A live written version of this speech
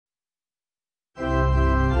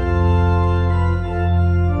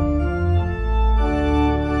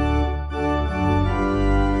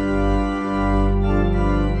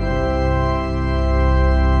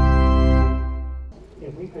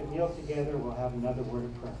have another word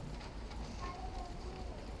of prayer.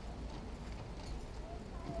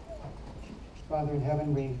 Father in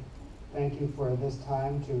heaven, we thank you for this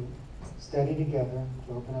time to study together,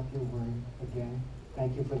 to open up your word again.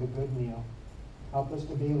 Thank you for the good meal. Help us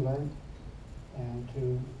to be alert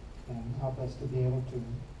and help us to be able to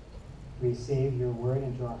receive your word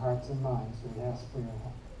into our hearts and minds. So we ask for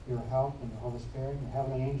your help and the Holy Spirit and the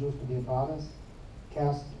heavenly angels to be about us.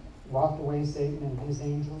 Walk away Satan and his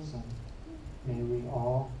angels, and may we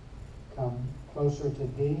all come closer to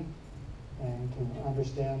thee and to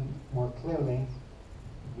understand more clearly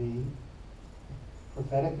the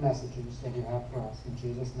prophetic messages that you have for us. In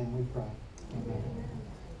Jesus' name we pray. Amen.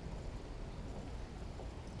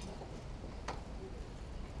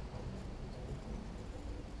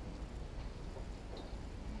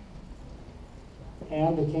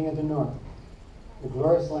 And the King of the North. The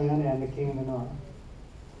glorious land and the King of the North.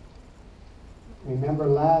 Remember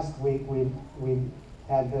last week we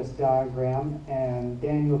had this diagram, and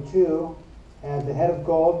Daniel 2 had the head of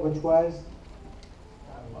gold, which was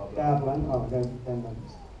Babylon. Oh, then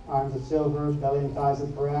the arms of silver, belly and thighs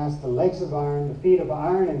of brass, the legs of iron, the feet of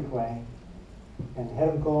iron and clay. And the head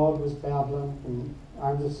of gold was Babylon, and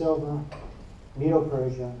arms of silver,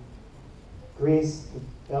 Medo-Persia, Greece, the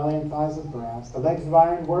belly and thighs of brass. The legs of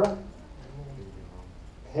iron were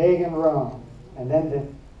pagan Rome. And then the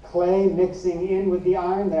clay mixing in with the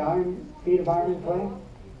iron feet of iron and clay.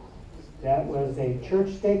 That was a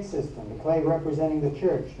church-state system. The clay representing the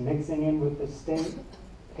church, mixing in with the state,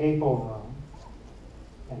 papal Rome.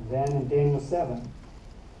 And then in Daniel 7,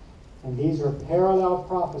 and these are parallel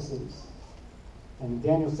prophecies. And in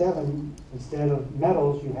Daniel 7, instead of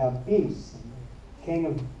metals, you have beasts. The king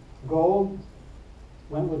of gold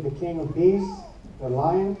went with the king of beasts, the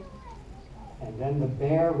lion, and then the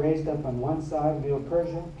bear raised up on one side,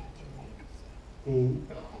 Medo-Persia. The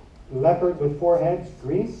leopard with 4 heads,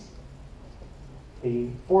 Greece. The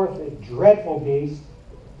fourth dreadful beast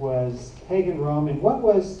was pagan Rome. And what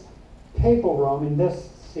was papal Rome in this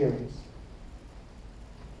series?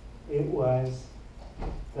 It was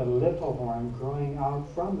the little horn growing out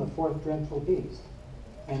from the fourth dreadful beast.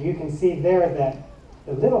 And you can see there that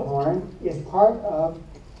the little horn is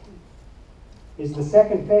the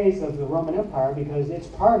second phase of the Roman Empire, because it's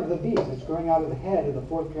part of the beast. It's growing out of the head of the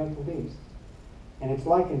fourth dreadful beast. And it's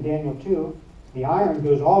like in Daniel 2, the iron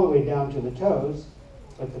goes all the way down to the toes,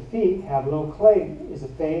 but the feet have low clay is a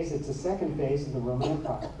phase. It's the second phase of the Roman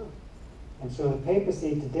Empire. And so the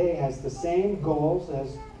papacy today has the same goals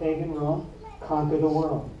as pagan Rome: conquer the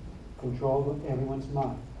world, control everyone's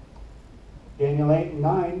mind. Daniel 8 and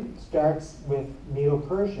 9 starts with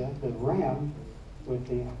Medo-Persia, the ram, with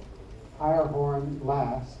the higher horn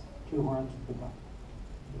last, 2 horns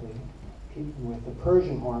with the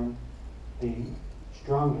Persian horn, the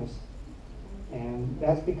strongest. And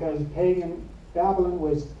that's because pagan Babylon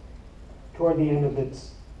was toward the end of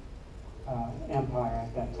its empire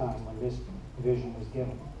at that time when this vision was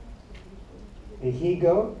given. The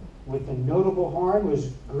he-goat with the notable horn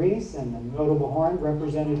was Greece, and the notable horn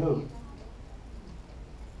represented who?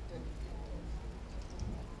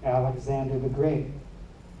 Alexander the Great.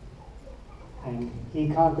 And he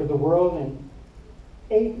conquered the world in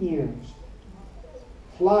 8 years,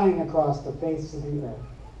 flying across the face of the earth.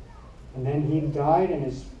 And then he died, and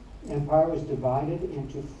his empire was divided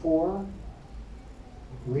into 4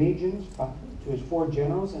 regions to his 4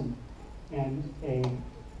 generals, and a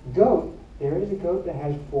goat. There is a goat that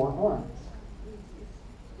has 4 horns.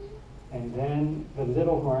 And then the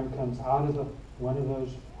little horn comes out of one of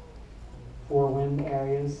those 4 wind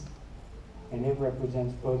areas, and it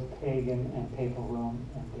represents both pagan and papal Rome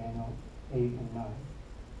in Daniel 8 and 9.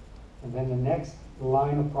 And then the next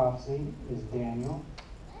line of prophecy is Daniel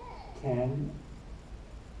 10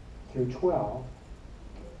 through 12.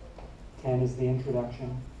 10 is the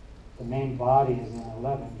introduction. The main body is in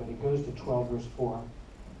 11, but it goes to 12 verse 4.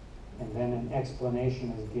 And then an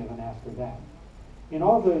explanation is given after that. In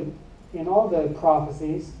all the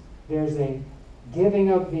prophecies, there's a giving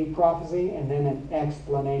of the prophecy and then an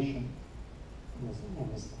explanation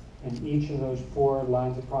in each of those 4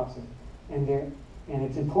 lines of prophecy. And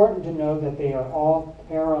it's important to know that they are all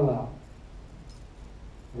parallel.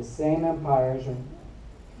 The same empires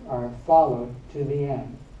are followed to the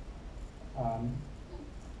end.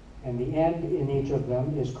 And the end in each of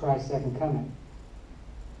them is Christ's second coming.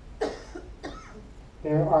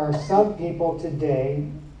 There are some people today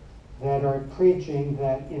that are preaching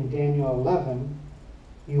that in Daniel 11,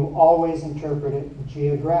 you always interpret it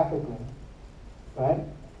geographically. But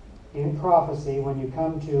in prophecy, when you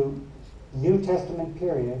come to New Testament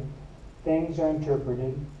period, things are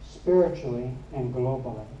interpreted spiritually and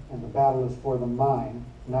globally. And the battle is for the mind,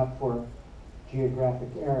 not for geographic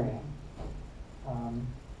area.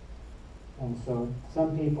 And so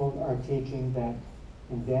some people are teaching that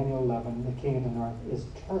in Daniel 11, the king of the north is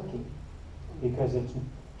Turkey, because it's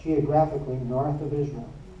geographically north of Israel.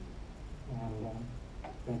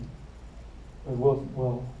 And but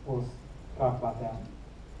we'll talk about that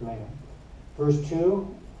later. Verse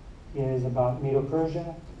 2 is about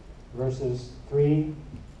Medo-Persia. Verses 3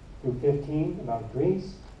 through 15 about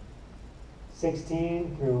Greece.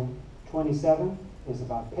 16 through 27 is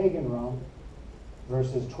about pagan Rome.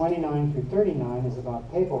 Verses 29 through 39 is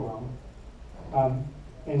about papal Rome.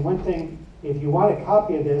 And one thing, if you want a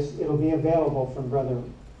copy of this, it'll be available from Brother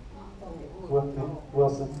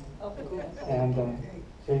Wilson. And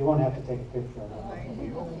so you won't have to take a picture of it.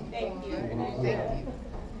 Thank you. Thank you.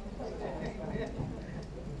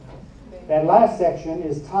 That last section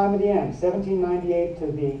is time of the end, 1798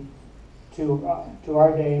 to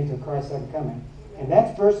our day and to Christ's second coming. And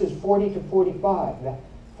that's verses 40 to 45. That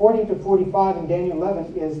 40 to 45 in Daniel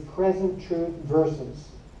 11 is present truth verses,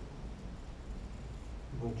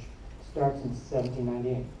 which starts in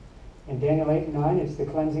 1798. In Daniel 8 and 9, it's the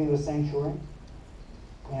cleansing of the sanctuary.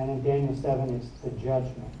 And in Daniel 7, it's the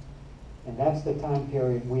judgment. And that's the time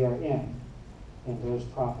period we are in those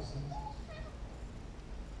prophecies.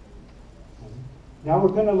 Now we're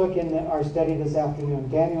going to look in our study this afternoon,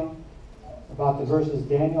 Daniel, about the verses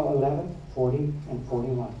Daniel 11, 40, and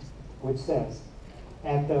 41, which says,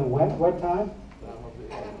 at the what time?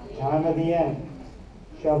 Time of the end.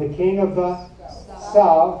 Shall the king of the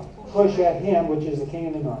south push at him, which is the king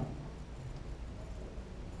of the north.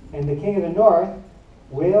 And the king of the north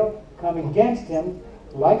will come against him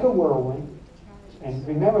like a whirlwind. And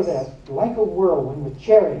remember this, like a whirlwind with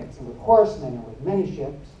chariots and with horsemen and with many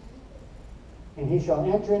ships. And he shall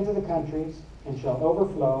enter into the countries and shall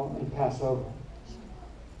overflow and pass over.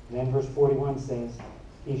 Then verse 41 says,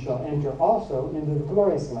 he shall enter also into the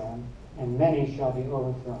glorious land, and many shall be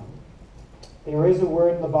overthrown. There is a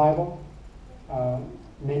word in the Bible,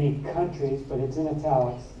 many countries, but it's in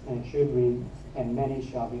italics, and it should read, and many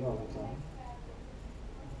shall be overthrown.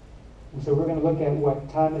 And so we're going to look at what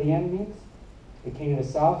time of the end means. The king of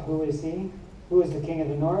the south, who is he? Who is the king of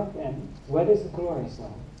the north? And what is the glorious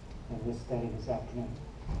land? In this study this afternoon.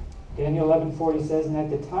 Daniel 11:40 says, and at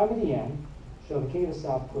the time of the end shall the king of the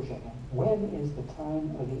south push at him. When is the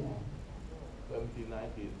time of the end?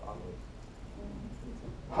 1790 onwards.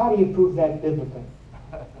 How do you prove that biblically?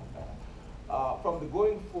 From the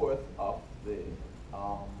going forth of the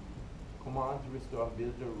command to restore and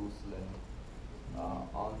build Jerusalem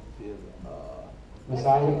until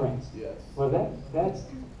Messiah the Prince. Yes. Well, that's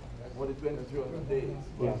for the 2300 days.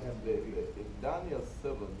 Yeah. In Daniel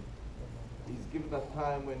 7, he's given a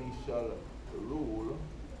time when he shall rule.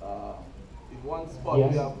 In one spot we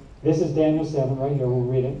yes. have. This is Daniel 7 right here. We'll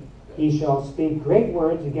read it. He shall speak great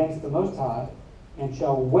words against the Most High, and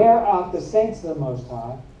shall wear out the saints of the Most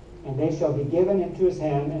High, and they shall be given into his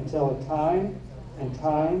hand until a time and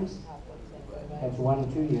times, that's 1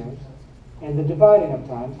 and 2 years, and the dividing of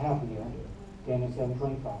times, half a year, Daniel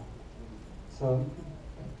 7:25. So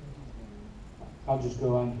I'll just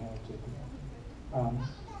go on here.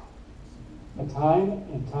 A time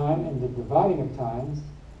and the dividing of times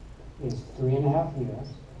is 3.5 years.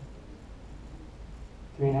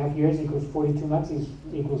 3.5 years equals 42 months,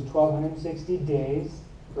 equals 1,260 days,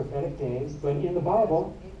 prophetic days. But in the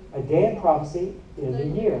Bible, a day in prophecy is a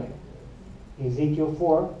year. Ezekiel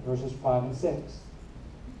 4, verses 5 and 6.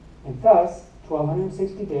 And thus,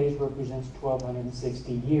 1,260 days represents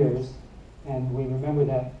 1,260 years. And we remember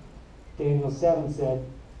that Daniel 7 said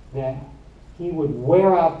that he would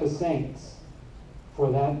wear out the saints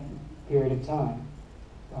for that period of time,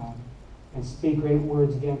 and speak great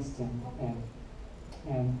words against him,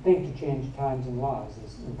 and think to change times and laws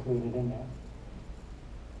is included in that.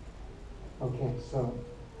 Okay, so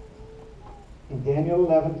in Daniel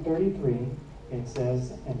 11:33 it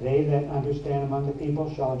says, and they that understand among the people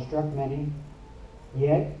shall instruct many,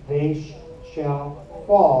 yet they shall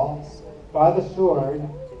fall by the sword,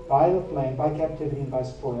 by the flame, by captivity, and by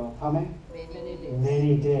spoil. How many? Many days.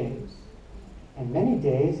 Many days. And many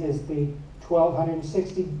days is the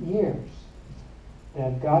 1,260 years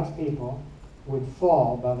that God's people would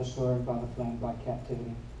fall by the sword, by the flame, by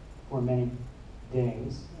captivity for many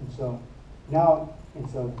days. And so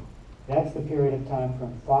that's the period of time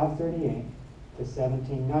from 538 to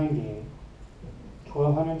 1798.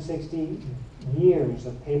 1,260 years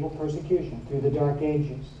of papal persecution through the Dark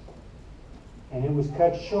Ages. And it was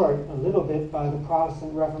cut short a little bit by the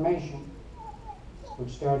Protestant Reformation,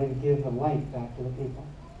 which started to give the light back to the people.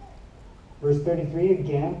 Verse 33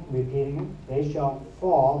 again, repeating it. They shall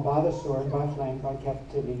fall by the sword, by flame, by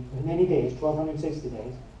captivity, many days, 1260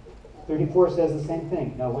 days. 34 says the same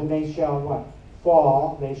thing. Now when they shall what?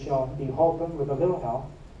 Fall, they shall be holpen with a little help.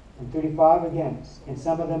 And 35 again. And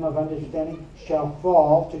some of them of understanding shall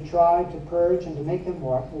fall to try to purge and to make them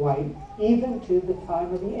white, even to the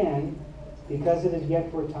time of the end, because it is yet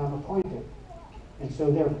for a time appointed. And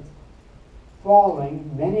so they're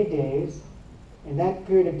falling many days, and that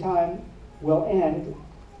period of time will end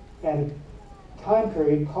at a time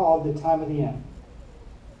period called the time of the end.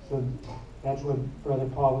 So that's what Brother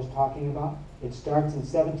Paul was talking about. It starts in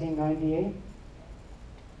 1798.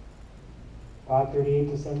 538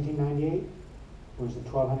 to 1798 was the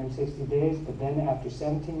 1260 days, but then after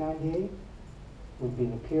 1798 would be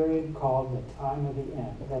the period called the time of the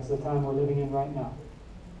end. That's the time we're living in right now.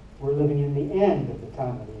 We're living in the end of the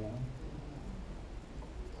time of the end.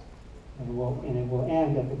 And it will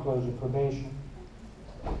end at the close of probation.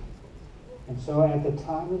 And so at the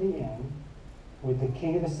time of the end, with the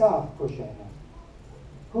king of the south pushing him.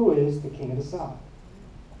 Who is the king of the south?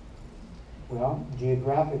 Well,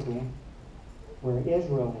 geographically, where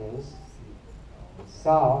Israel is,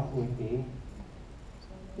 south would be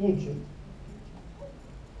Egypt.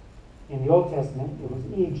 In the Old Testament, it was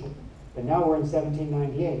Egypt. But now we're in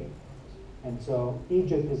 1798. And so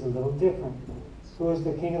Egypt is a little different. Who is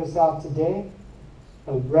the king of the south today?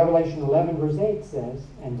 Revelation 11 verse 8 says,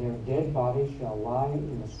 and their dead bodies shall lie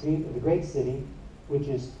in the street of the great city, which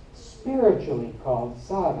is spiritually called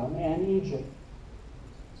Sodom and Egypt.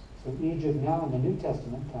 So Egypt now in the New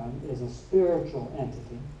Testament time is a spiritual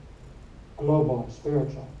entity, global and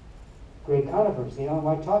spiritual. Great controversy. Ellen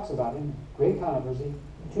White talks about it. Great controversy,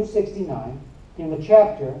 269, in the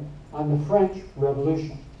chapter on the French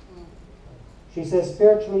Revolution. She says,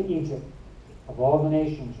 spiritually, Egypt, of all the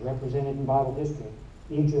nations represented in Bible history,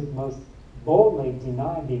 Egypt most boldly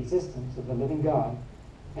denied the existence of the living God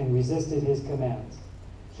and resisted his commands.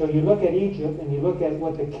 So you look at Egypt and you look at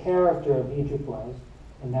what the character of Egypt was,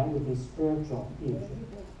 and that would be spiritual Egypt.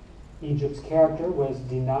 Egypt's character was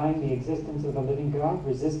denying the existence of the living God,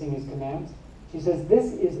 resisting his commands. She says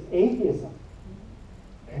this is atheism.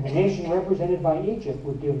 And the nation represented by Egypt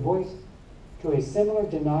would give voice to a similar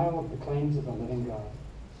denial of the claims of the living God.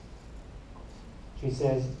 She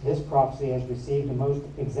says this prophecy has received the most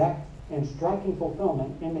exact and striking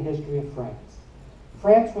fulfillment in the history of France.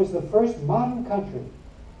 France was the first modern country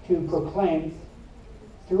to proclaim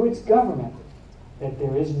through its government that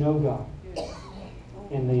there is no God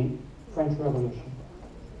in the French Revolution.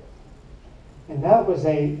 And that was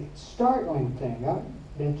a startling thing.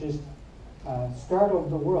 That just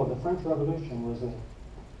startled the world. The French Revolution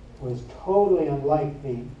was totally unlike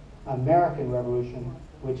the American Revolution,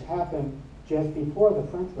 which happened just before the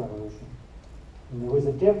French Revolution. And there was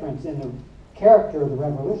a difference in the character of the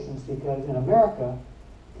revolutions because in America,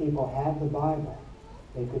 people had the Bible.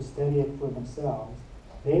 They could study it for themselves.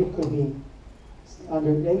 They could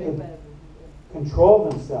control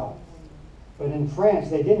themselves. But in France,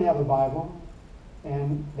 they didn't have a Bible,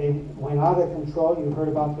 and they went out of control. You heard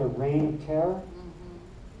about the Reign of Terror.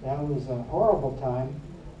 That was a horrible time.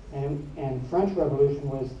 And French Revolution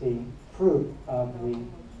was the fruit of the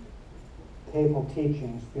papal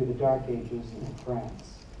teachings through the Dark Ages in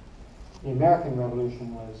France. The American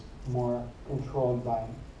Revolution was more controlled by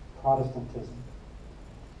Protestantism.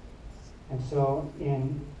 And so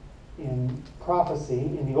in prophecy,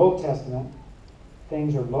 in the Old Testament,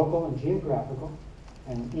 things are local and geographical,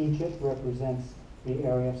 and Egypt represents the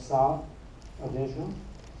area south of Israel.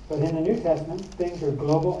 But in the New Testament, things are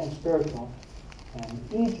global and spiritual, and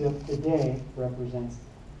Egypt today represents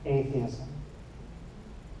atheism.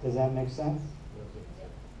 Does that make sense?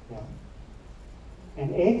 Yeah.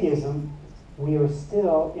 And atheism, we are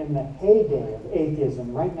still in the heyday of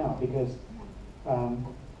atheism right now because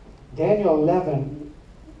Daniel 11,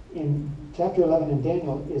 in chapter 11 in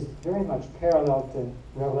Daniel, is very much parallel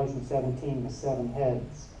to Revelation 17, the seven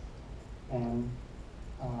heads. And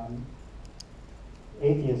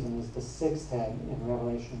atheism is the sixth head in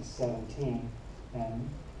Revelation 17.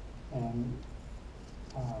 And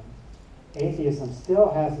atheism still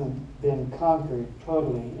hasn't been conquered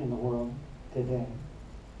totally in the world today.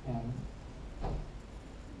 And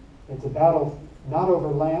it's a battle not over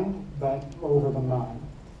land, but over the mind.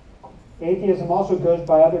 Atheism also goes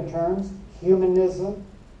by other terms: humanism,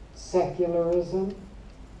 secularism,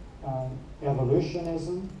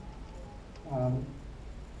 evolutionism.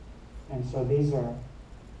 And so these are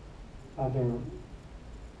other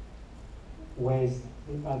ways,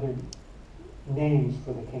 other names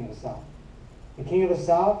for the King of the South. The King of the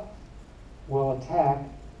South will attack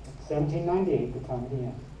 1798, the time of the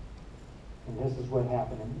end. And this is what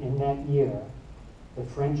happened. In that year, the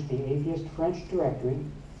atheist French Directory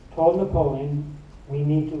told Napoleon, we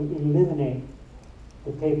need to eliminate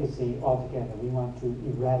the papacy altogether. We want to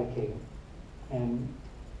eradicate it. And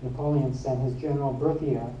Napoleon sent his general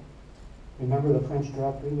Berthier. Remember, the French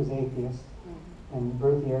Directory was atheist. And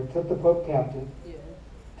Berthier took the Pope captive,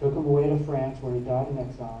 took him away to France where he died in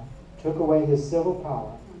exile, took away his civil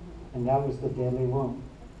power, and that was the deadly wound.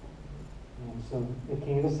 And so the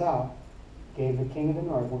King of the South gave the King of the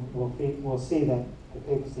North, we'll see that the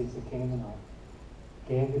papacy is the King of the North,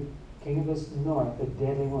 gave the King of the North a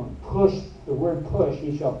deadly wound. Push, the word push,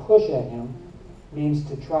 he shall push at him, means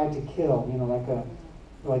to try to kill,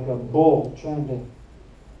 like a bull trying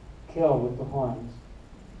to kill with the horns.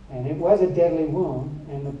 And it was a deadly wound,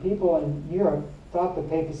 and the people in Europe thought the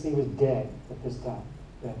papacy was dead at this time,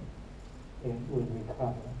 that it would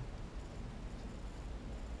recover.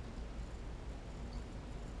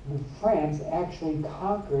 France actually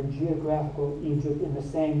conquered geographical Egypt in the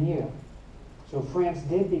same year. So France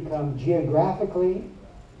did become geographically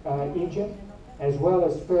Egypt as well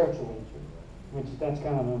as spiritual Egypt, which that's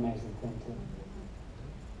kind of an amazing thing too.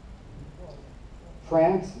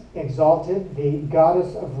 France exalted the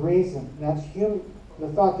goddess of reason. That's the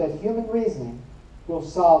thought that human reasoning will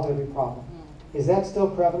solve every problem. Is that still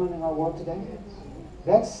prevalent in our world today?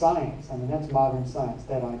 That's science. I mean, that's modern science.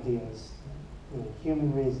 That idea is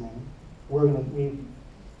human reasoning.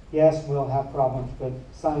 Yes, we'll have problems, but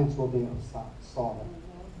science will be able to solve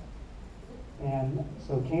it. And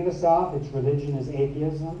so King of the South, its religion is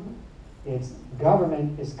atheism. Its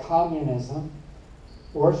government is communism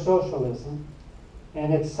or socialism.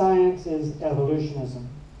 And its science is evolutionism.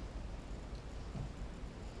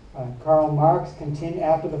 Karl Marx continued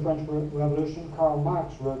after the French Revolution. Karl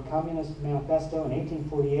Marx wrote Communist Manifesto in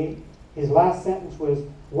 1848. His last sentence was,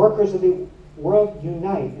 "Workers of the world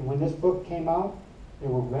unite." And when this book came out, there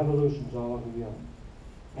were revolutions all over Europe.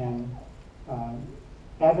 And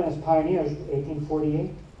Adventist pioneers,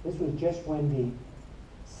 1848, this was just when the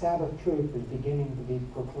Sabbath truth was beginning to be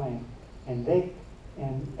proclaimed. And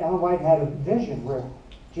Ellen White had a vision where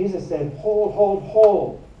Jesus said, "Hold, hold,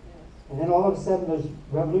 hold." And then all of a sudden those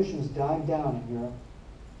revolutions died down in Europe.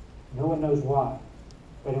 No one knows why.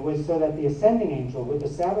 But it was so that the ascending angel with the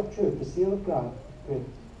Sabbath truth, the seal of God, could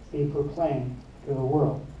be proclaimed to the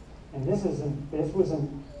world. And this was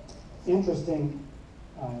an interesting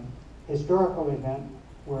historical event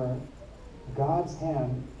where God's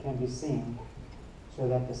hand can be seen so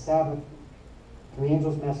that the Sabbath, the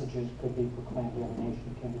angel's messages could be proclaimed to every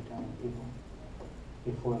nation, kindred, tongue, and people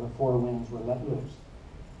before the four winds were let loose.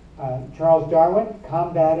 Charles Darwin,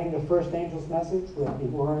 combating the first angel's message with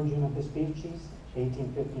The Origin of the Species,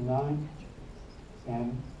 1859,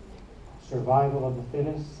 and Survival of the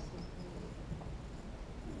Fittest.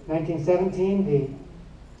 1917, the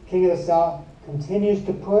King of the South continues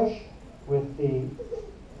to push with the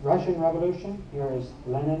Russian Revolution. Here is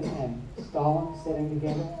Lenin and Stalin sitting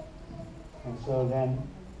together. And so then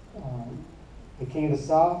the King of the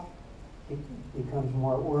South becomes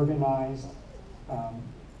more organized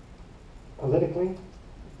politically.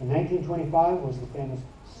 In 1925 was the famous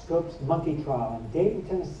Scopes monkey trial in Dayton,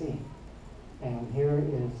 Tennessee. And here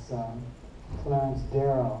is Clarence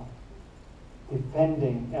Darrow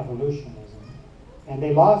defending evolutionism. And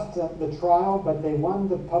they lost the trial, but they won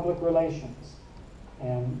the public relations.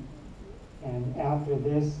 And after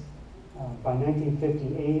this, by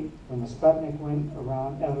 1958, when the Sputnik went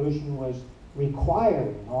around, evolution was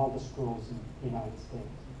required in all the schools in the United States.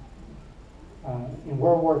 In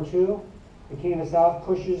World War II, the King of the South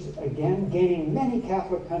pushes again, gaining many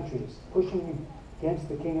Catholic countries, pushing against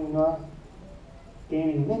the King of the North,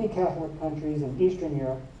 gaining many Catholic countries in Eastern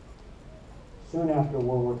Europe soon after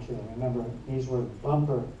World War II. Remember, these were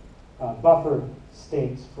buffer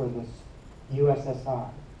states for the USSR.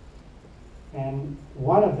 And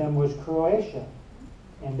one of them was Croatia.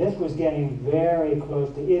 And this was getting very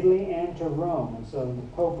close to Italy and to Rome. And so the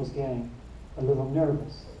Pope was getting a little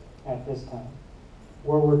nervous at this time.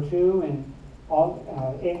 World War II and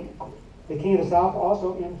the King of the South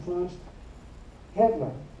also influenced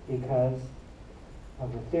Hitler because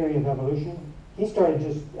of the theory of evolution. He started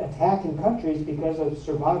just attacking countries because of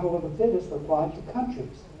survival of the fittest applied to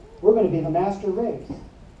countries. We're going to be the master race.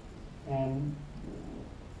 And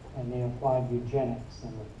they applied eugenics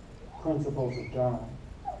and the principles of Darwin.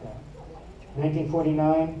 In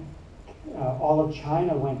 1949, all of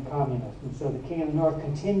China went communist. And so the King of the North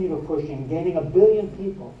continued to push in, gaining 1 billion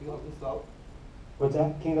people. King of the South? What's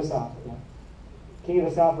that? King of the South, yeah. King of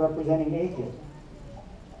the South representing atheism.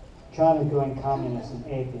 China going communist and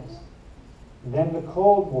atheist. Then the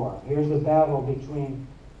Cold War. Here's the battle between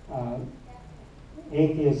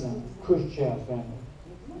atheism, Khrushchev,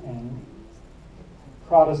 and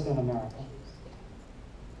Protestant America.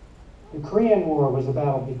 The Korean War was a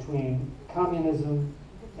battle between communism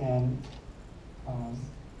and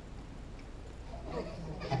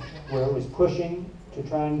where it was pushing to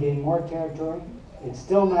try and gain more territory. It's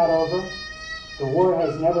still not over. The war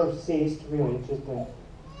has never ceased, really. It's just a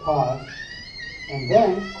pause. And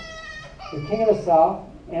then the King of the South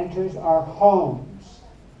enters our homes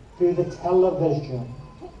through the television,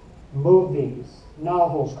 movies,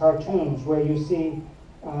 novels, cartoons, where you see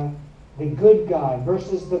the good guy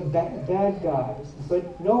versus the bad guys.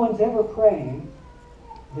 But no one's ever praying.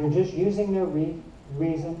 They're just using their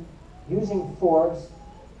reason, using force.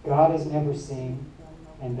 God is never seen.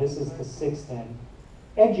 And this is the sixth end.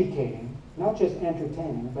 Educating, not just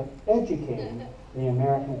entertaining, but educating the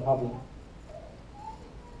American public.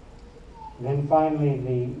 Then finally,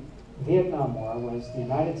 the Vietnam War was the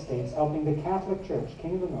United States helping the Catholic Church,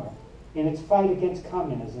 King of the North, in its fight against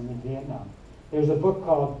communism in Vietnam. There's a book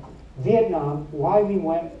called Vietnam, Why We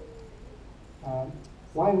Went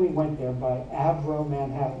There by Avro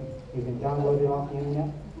Manhattan. You can download it off the internet.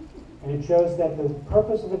 And it shows that the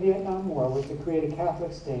purpose of the Vietnam War was to create a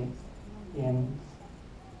Catholic state in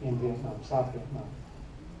Vietnam, South Vietnam.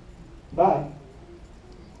 But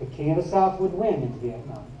the King of the South would win in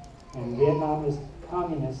Vietnam. And Vietnam is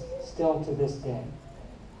communist still to this day.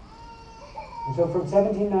 And so from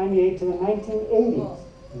 1798 to the 1980s,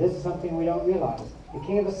 this is something we don't realize. The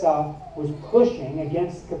King of the South was pushing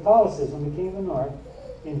against Catholicism, the King of the North,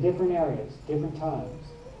 in different areas, different times,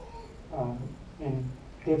 in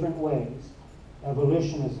different ways.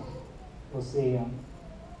 Evolutionism. We'll see.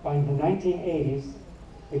 By the 1980s,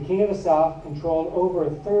 the King of the South controlled over a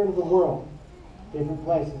third of the world, different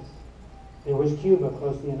places. There was Cuba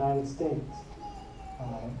close to the United States.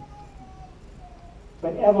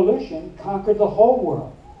 But evolution conquered the whole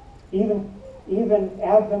world, even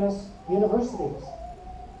Adventist universities.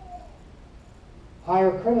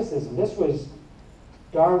 Higher criticism. This was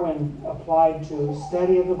Darwin applied to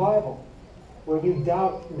study of the Bible, where you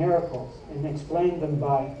doubt miracles and explain them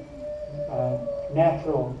by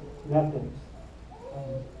natural methods.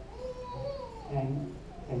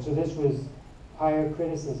 And so this was higher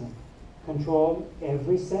criticism. Controlled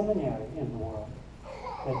every seminary in the world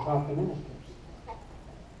that taught the ministers.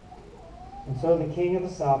 And so the King of the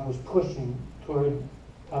South was pushing toward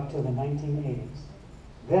up to the 1980s.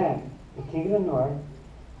 Then the King of the North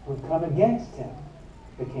would come against him,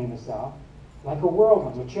 the King of the South, like a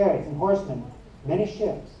whirlwind with chariots and horsemen, many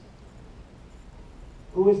ships.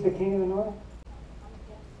 Who is the King of the North?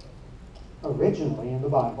 Originally in the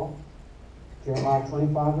Bible, Jeremiah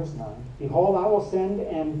 25, verse 9, Behold, I will send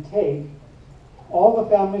and take all the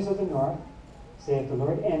families of the north, saith the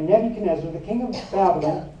Lord, and Nebuchadnezzar, the king of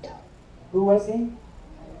Babylon, who was he?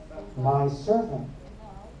 My servant.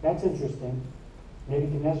 That's interesting.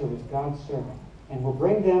 Nebuchadnezzar was God's servant, and will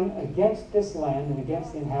bring them against this land and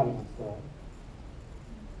against the inhabitants there.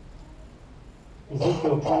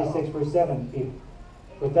 Ezekiel 26, verse 7,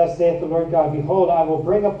 But thus saith the Lord God, Behold, I will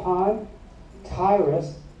bring upon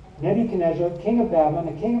Tyrus Nebuchadnezzar, king of Babylon,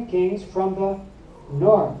 a king of kings from the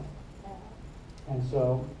north.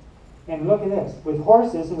 And look at this, with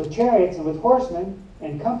horses and with chariots and with horsemen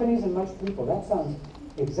and companies and much people. That sounds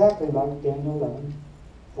exactly like Daniel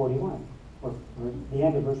 11:41, or the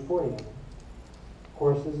end of verse 40 of it.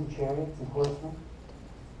 Horses and chariots and horsemen.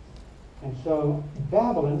 And so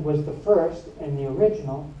Babylon was the first and the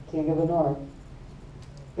original king of the north.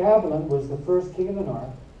 Babylon was the first king of the north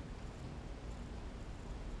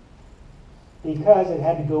because it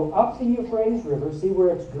had to go up the Euphrates River. See where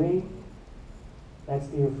it's green? That's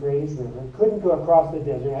the Euphrates River. It couldn't go across the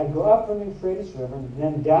desert. It had to go up from the Euphrates River and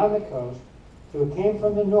then down the coast. So it came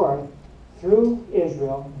from the north through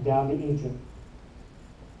Israel down to Egypt.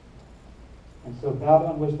 And so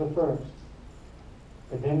Babylon was the first.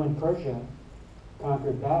 But then when Persia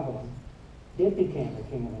conquered Babylon, it became the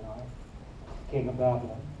king of the north, king of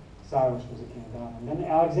Babylon. Cyrus was the king of Babylon. Then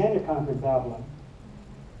Alexander conquered Babylon,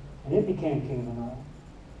 and it became king of the north.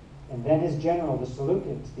 And then his general, the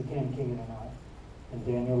Seleucids, became king of the north. In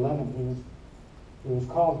Daniel 11, he was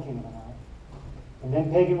called king of the north. And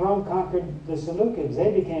then pagan Rome conquered the Seleucids.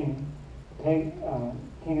 They became king of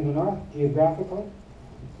the north geographically.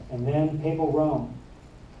 And then papal Rome,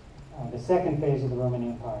 the second phase of the Roman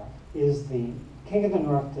Empire, is the king of the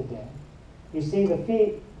north today. You see,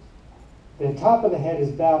 the top of the head is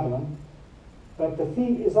Babylon, but the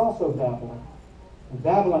feet is also Babylon. And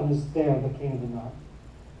Babylon is there, the king of the north.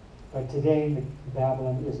 But today,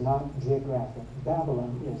 Babylon is not geographic.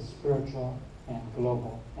 Babylon is spiritual and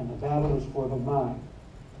global. And the battle is for the mind.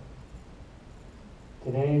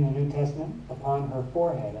 Today in the New Testament, upon her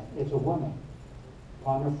forehead, it's a woman,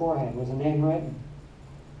 upon her forehead was a name written,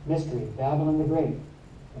 Mystery, Babylon the Great,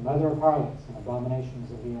 the mother of harlots and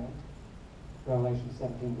abominations of the earth. Revelation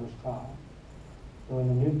 17, verse 5. So in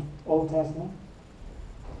the New Old Testament,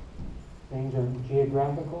 things are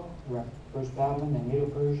geographical. First Babylon, then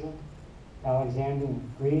Medo-Persia, Alexander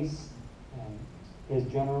in Greece, and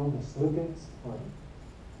his general, the Seleucids, or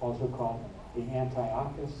also called the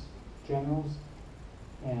Antiochus generals,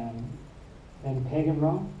 and then pagan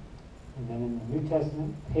Rome, and then in the New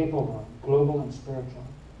Testament, papal Rome, global and spiritual.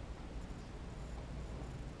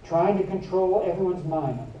 Trying to control everyone's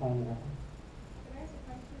mind on planet Earth. Can I ask a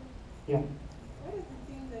question? Yeah. Why does it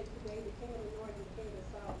seem that today the king of the north and the king of the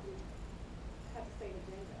south have the same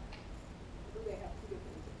agenda? Or do they have two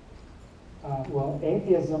different agendas? Well,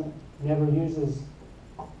 atheism never uses,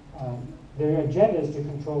 their agenda is to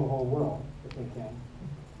control the whole world, if they can.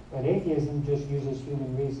 But atheism just uses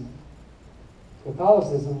human reasoning.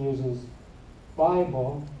 Catholicism uses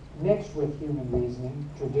Bible mixed with human reasoning,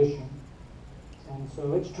 tradition. And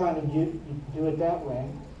so it's trying to do it that way.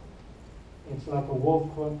 It's like a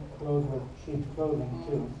wolf clothed with sheep's clothing,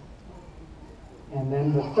 too. And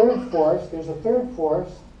then the third force, there's a third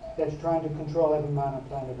force that's trying to control every mind on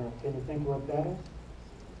planet Earth. Can you think what that is?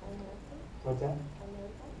 What's that?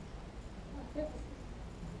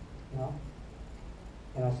 No?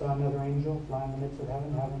 And I saw another angel fly in the midst of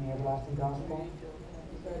heaven, having the everlasting gospel.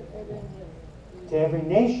 To every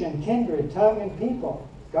nation, kindred, tongue, and people.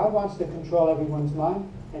 God wants to control everyone's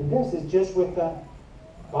mind. And this is just with the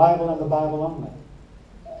Bible and the Bible only.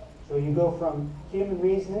 So you go from human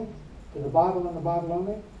reasoning to the Bible and the Bible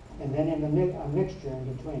only, and then in a mixture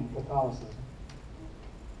in between, Catholicism.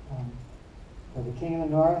 For the king of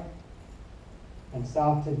the north and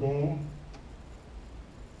south today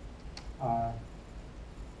are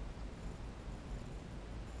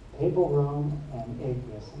papal Rome and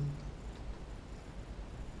atheism.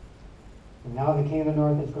 And now the king of the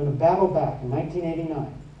north is going to battle back in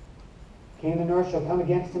 1989. The king of the north shall come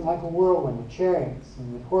against him like a whirlwind, with chariots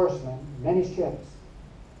and with horsemen, and many ships.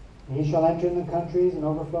 And he shall enter in the countries and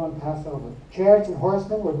overflow and pass over. Chariots and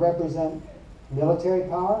horsemen would represent military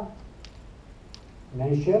power,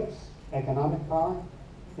 many ships, economic power.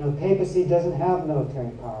 Now the papacy doesn't have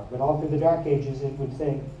military power, but all through the Dark Ages it would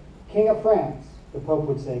say, King of France. The Pope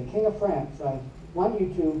would say, King of France, I want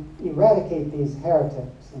you to eradicate these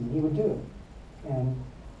heretics. And he would do it. And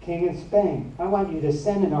King of Spain, I want you to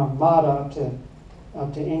send an armada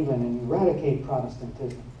up to England and eradicate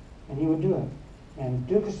Protestantism. And he would do it. And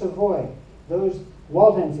Duke of Savoy, those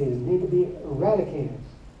Waldenses need to be eradicated.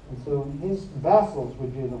 And so his vassals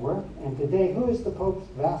would do the work. And today, who is the Pope's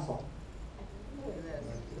vassal?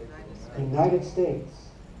 The United States.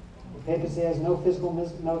 The papacy has no physical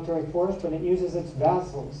military force, but it uses its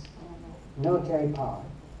vassals, military power.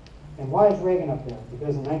 And why is Reagan up there?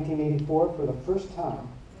 Because in 1984, for the first time,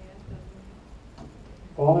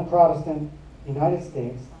 fallen Protestant United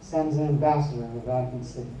States sends an ambassador to Vatican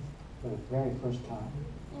City for the very first time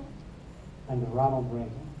under Ronald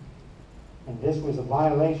Reagan. And this was a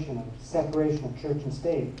violation of separation of church and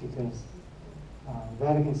state, because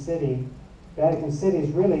Vatican City is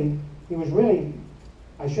really,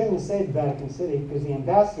 I shouldn't have said Vatican City, because the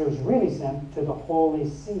ambassador is really sent to the Holy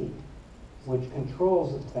See, which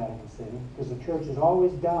controls the Vatican City, because the church is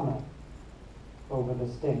always dominant over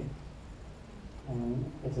the state.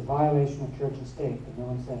 And it's a violation of church and state, but no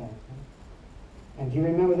one said anything. And do you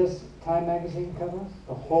remember this Time magazine cover?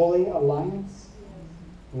 The Holy Alliance?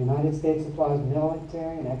 The United States supplies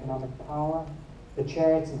military and economic power, the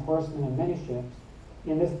chariots and horsemen and many ships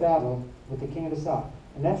in this battle with the King of the South.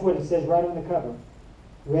 And that's what it says right on the cover.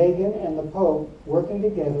 Reagan and the Pope working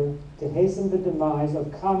together to hasten the demise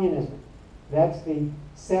of communism. That's the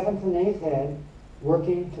 7th and 8th head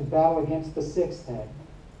working to battle against the 6th head.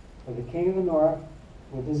 For the King of the North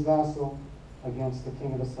with his vassal against the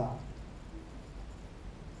King of the South.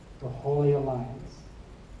 The Holy Alliance.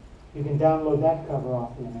 You can download that cover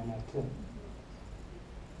off the internet too.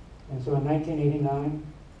 And so in 1989,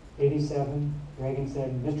 87, Reagan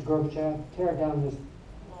said, Mr. Gorbachev, tear down this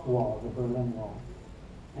wall, the Berlin Wall.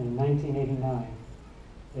 And in 1989,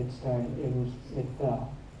 it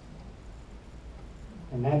fell.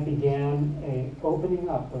 And that began an opening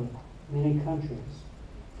up of many countries.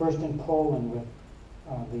 First in Poland with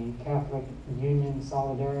the Catholic Union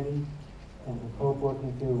Solidarity and the Pope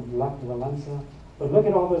working through Walesa. But look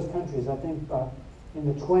at all those countries, I think in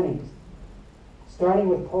the 20s, starting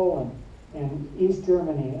with Poland and East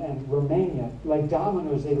Germany and Romania, like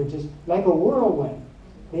dominoes, they were just like a whirlwind.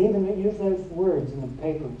 They even use those words in the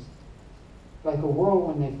papers. like a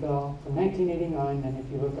whirlwind they fell from 1989, and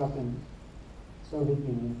if you look up in Soviet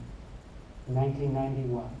Union,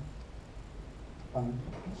 1991.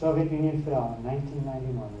 Soviet Union fell in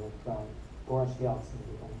 1991 with Boris Yeltsin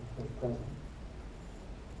becoming first president.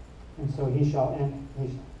 And so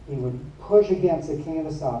he would push against the king of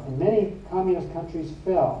the South. And many communist countries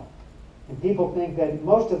fell. And people think that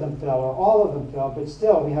most of them fell or all of them fell, but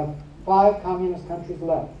still we have 5 communist countries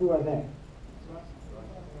left. Who are they?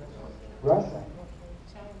 Russia.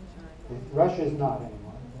 Russia is not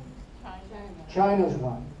anymore. China's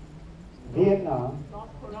one. Vietnam,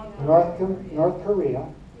 North Korea,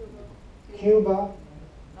 Cuba,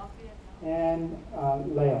 and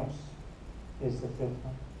Laos is the 5th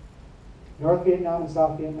one. North Vietnam and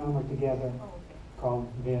South Vietnam are together, called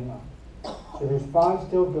Vietnam. So there's 5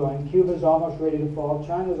 still going. Cuba's almost ready to fall.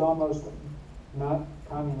 China's almost not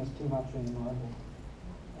communist too much anymore,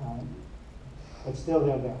 but still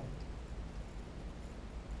they're there.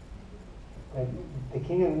 But the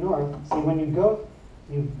king of the north, see, when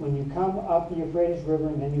you come up the Euphrates River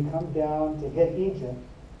and then you come down to hit Egypt,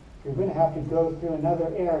 you're going to have to go through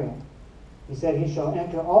another area. He said, he shall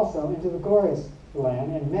enter also into the glorious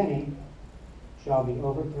land, and many shall be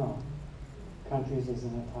overthrown. Countries is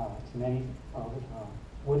in italics. Many are overthrown.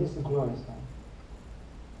 What is the glorious land?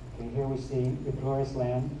 Okay, here we see the glorious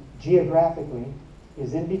land geographically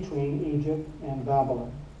is in between Egypt and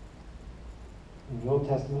Babylon. In the Old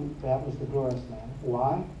Testament, that was the glorious land.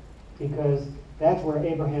 Why? Because that's where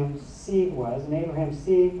Abraham's seed was. And Abraham's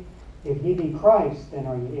seed, if ye be Christ, then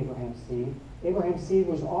are ye Abraham's seed. Abraham's seed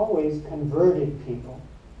was always converted people.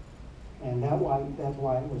 And that's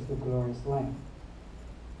why it was the glorious land.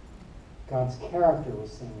 God's character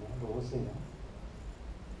was seen there, but we'll see that.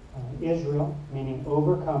 Israel, meaning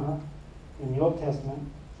overcomer, in the Old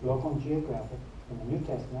Testament, local and geographic. In the New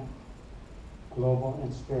Testament, global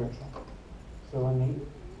and spiritual. So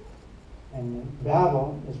and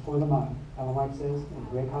Babel is for the mind. Ellen White says in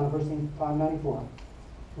Great Controversy 594,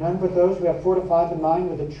 none but those who have fortified the mind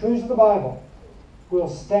with the truths of the Bible will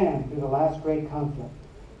stand through the last great conflict.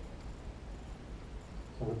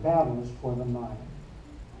 So the battle is for the mind.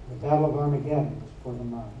 The battle of Armageddon is for the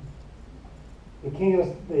mind.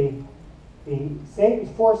 Satan's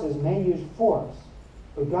forces may use force,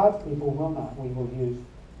 but God's people will not. We will use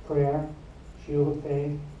prayer, shield of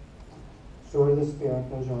faith, sword of the Spirit.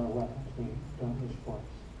 Those are our weapons. We don't use force.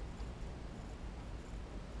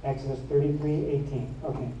 Exodus 33:18.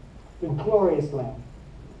 Okay. The glorious land.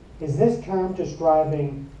 Is this term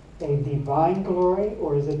describing a divine glory,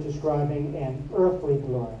 or is it describing an earthly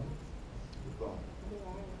glory?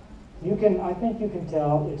 I think you can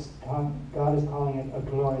tell God is calling it a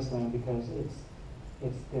glorious land because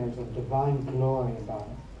there's a divine glory about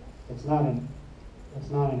it. It's not an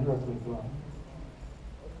earthly glory.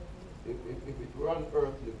 If it were an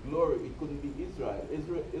earthly glory, it couldn't be Israel.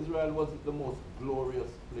 Israel wasn't the most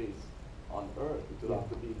glorious place on earth. It would have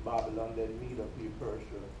to be Babylon, then Media,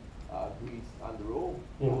 Persia, Greece, and Rome.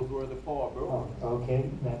 Yeah. Those were the power brokers. Oh, okay,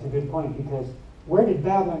 that's a good point, because where did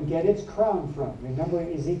Babylon get its crown from? Remember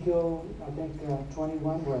Ezekiel, I think,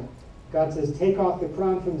 21, where God says, take off the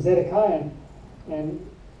crown from Zedekiah, and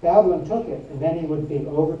Babylon took it, and then he would be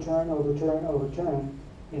overturned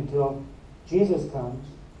until Jesus comes,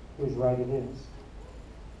 whose right it is.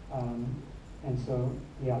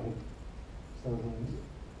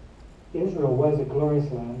 Israel was a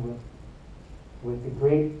glorious land with the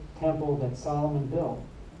great temple that Solomon built.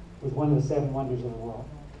 It was one of the 7 wonders of the world.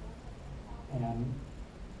 And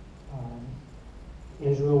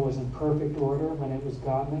Israel was in perfect order when it was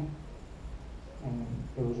godly, and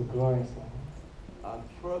it was a glorious land. And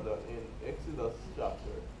further, in Exodus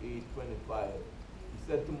chapter 8:25, he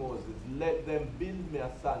said to Moses, let them build me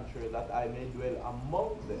a sanctuary that I may dwell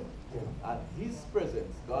among them. Yeah. And his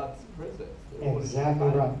presence, God's presence. Exactly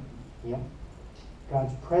right. Yeah.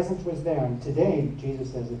 God's presence was there. And today,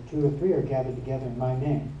 Jesus says, if 2 or 3 are gathered together in my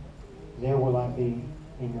name, there will I be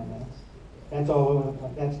in your midst. That's all over the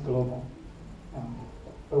place. That's global.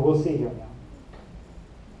 But we'll see here now.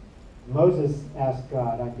 Moses asked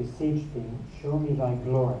God, I beseech thee, show me thy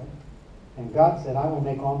glory. And God said, I will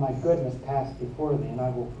make all my goodness pass before thee, and I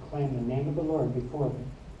will proclaim the name of the Lord before thee.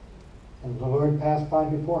 And the Lord passed by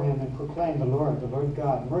before him and proclaimed the Lord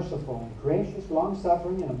God, merciful and gracious,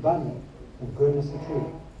 long-suffering and abundant in goodness and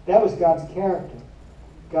truth. That was God's character.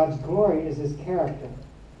 God's glory is his character.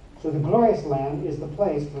 So the glorious land is the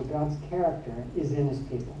place where God's character is in his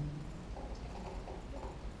people.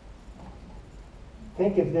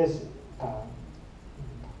 Think of this,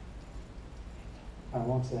 I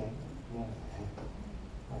won't say. Yeah.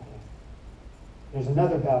 Okay. There's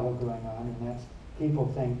another battle going on, and that's people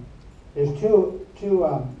think There's two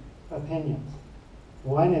opinions.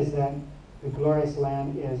 One is that the glorious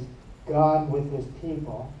land is God with his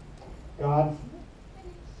people. God,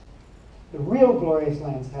 the real glorious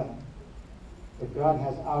land is heaven. But God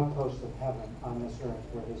has outposts of heaven on this earth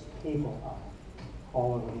where his people are,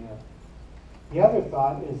 all over the earth. The other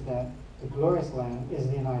thought is that the glorious land is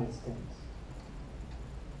the United States.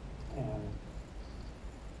 And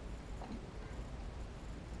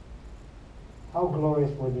how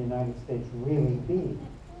glorious would the United States really be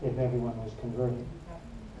if everyone was converted?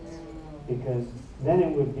 Because then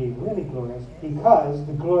it would be really glorious, because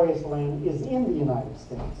the glorious land is in the United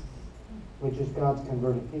States, which is God's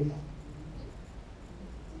converted people.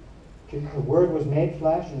 The Word was made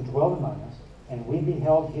flesh and dwelt among us, and we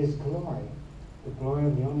beheld his glory, the glory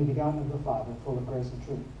of the only begotten of the Father, full of grace and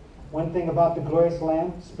truth. One thing about the glorious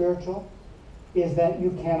land, spiritual, is that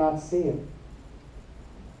you cannot see it.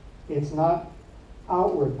 It's not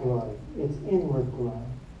outward glory, it's inward glory.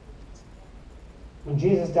 When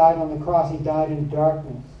Jesus died on the cross, he died in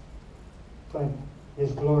darkness, but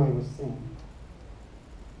his glory was seen.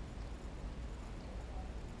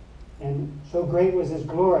 And so great was his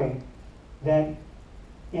glory that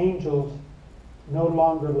angels no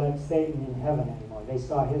longer let Satan in heaven anymore. They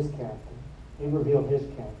saw his character. He revealed his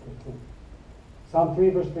character too. Psalm 3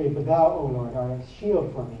 verse 3, but thou, O Lord, art a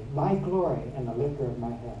shield for me, my glory and the lifter of my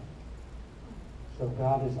head. So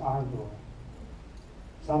God is our glory.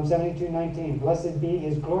 Psalm 72:19, blessed be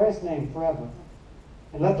his glorious name forever.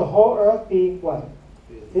 And let the whole earth be what?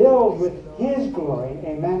 Filled with his glory.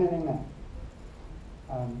 Amen and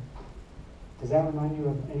amen. Does that remind you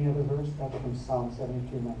of any other verse? That's from Psalm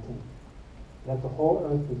 72:19. Let the whole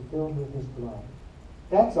earth be filled with his glory.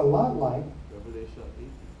 That's a lot like Revelation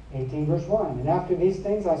 18 verse 1. And after these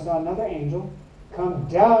things I saw another angel come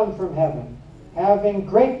down from heaven, having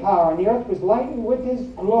great power, and the earth was lightened with his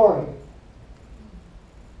glory.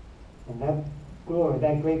 And that glory,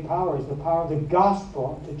 that great power, is the power of the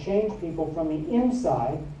gospel to change people from the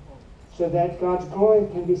inside so that God's glory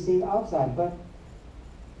can be seen outside. But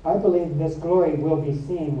I believe this glory will be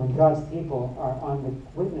seen when God's people are on the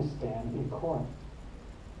witness stand in court.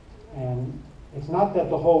 And it's not that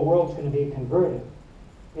the whole world's going to be converted.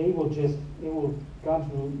 God's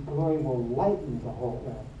glory will lighten the whole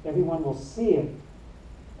earth. Everyone will see it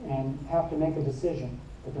and have to make a decision.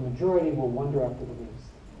 But the majority will wander up to the east,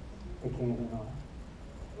 the king of the north.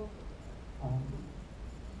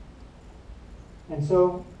 And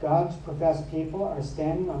so God's professed people are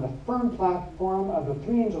standing on the firm platform of the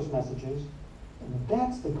three angels' messages, and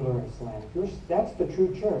that's the glorious land. That's the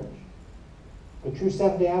true church, the true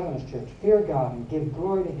Seventh-day Adventist church. Fear God and give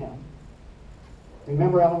glory to him.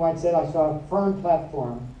 Remember, Ellen White said, I saw a firm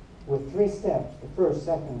platform with 3 steps, the first,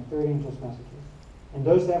 second, and third angels' messages. And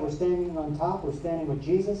those that were standing on top were standing with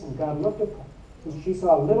Jesus, and God looked upon. She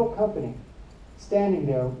saw a little company standing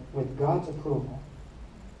there with God's approval,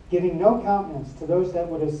 giving no countenance to those that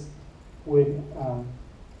would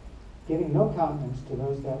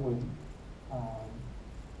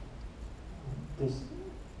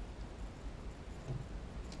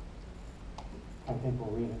I think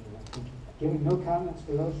we'll read it in the teaching. Giving no countenance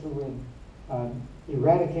to those who would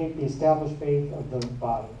eradicate the established faith of the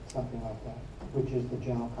body, something like that, which is the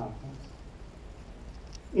general conference.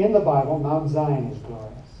 In the Bible, Mount Zion is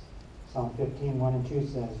glorious. Psalm 15:1 and 2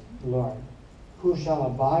 says, Lord, who shall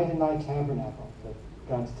abide in thy tabernacle,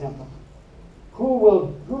 God's temple?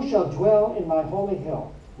 Who shall dwell in thy holy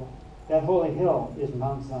hill? That holy hill is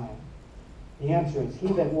Mount Zion. The answer is, he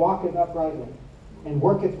that walketh uprightly, and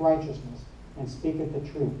worketh righteousness, and speaketh the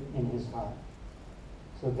truth in his heart.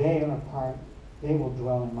 So they will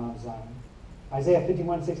dwell in Mount Zion. Isaiah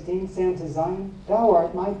 51:16 says to Zion, thou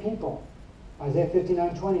art my people. Isaiah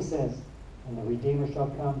 59:20 says, and the Redeemer shall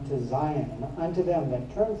come to Zion, and unto them that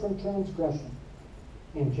turn from transgression.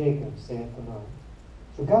 In Jacob, saith the Lord.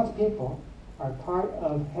 So God's people are part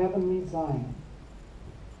of heavenly Zion.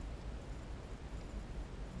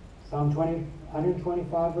 Psalm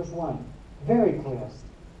 125 verse 1. Very clear.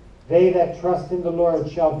 They that trust in the Lord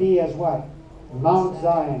shall be as what? Mount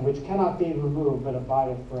Zion, which cannot be removed, but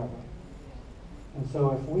abideth forever. And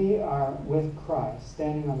so if we are with Christ,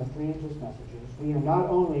 standing on the three angels' messages, we are not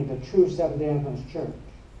only the true Seventh-day Adventist church,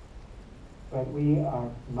 but we are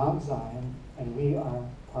Mount Zion, and we are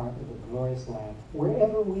part of the glorious land,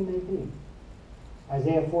 wherever we may be.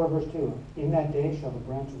 Isaiah 4 verse 2, in that day shall the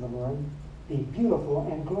branch of the Lord be beautiful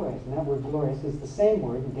and glorious. And that word glorious is the same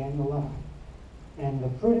word in Daniel 11. And the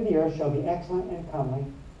fruit of the earth shall be excellent and comely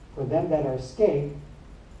for them that are escaped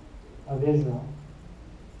of Israel.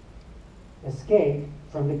 Escape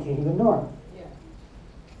from the king of the north. Yeah.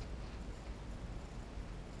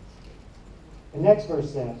 The next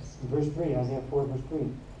verse says, in verse 3, Isaiah 4, verse 3,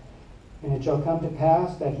 and it shall come to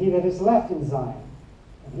pass that he that is left in Zion,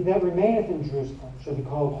 and he that remaineth in Jerusalem, shall be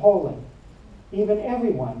called holy, even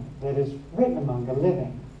everyone that is written among the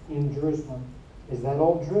living in Jerusalem. Is that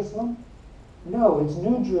old Jerusalem? No, it's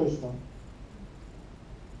New Jerusalem.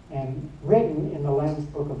 And written in the Lamb's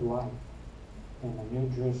Book of Life in the New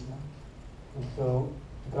Jerusalem. And so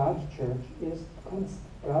God's church is,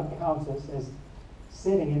 God counts us as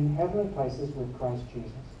sitting in heavenly places with Christ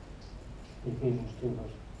Jesus. Ephesians 2,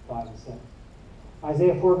 verse 5 and 6.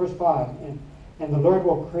 Isaiah 4, verse 5. And the Lord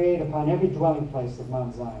will create upon every dwelling place of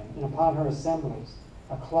Mount Zion, and upon her assemblies,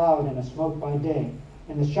 a cloud and a smoke by day,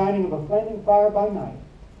 and the shining of a flaming fire by night.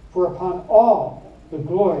 For upon all the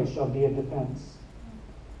glory shall be a defense.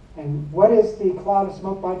 And what is the cloud of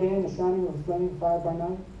smoke by day and the shining of a flaming fire by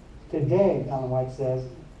night? Today, Ellen White says,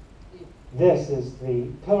 this is the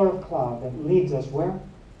pillar of cloud that leads us where?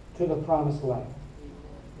 To the promised land.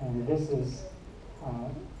 And this is,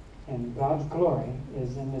 and God's glory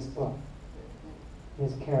is in this book.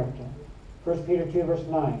 His character. 1 Peter 2, verse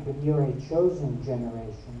 9, but you are a chosen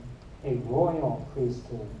generation, a royal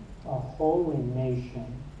priesthood, a holy nation.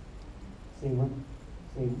 See,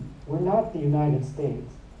 we're not the United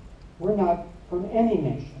States. We're not from any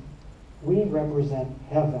nation. We represent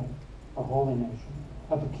heaven, a holy nation,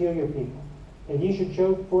 a peculiar people. That ye should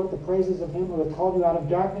show forth the praises of him who hath called you out of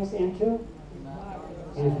darkness into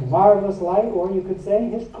his marvelous light, or you could say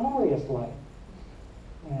his glorious light.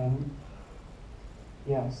 And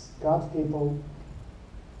yes, God's people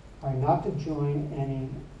are not to join any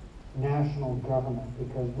national government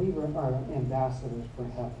because we are ambassadors for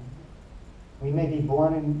heaven. We may be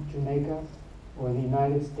born in Jamaica or the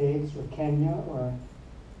United States or Kenya or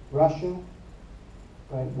Russia,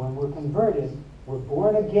 but when we're converted, we're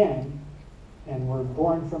born again and we're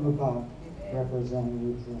born from above, representing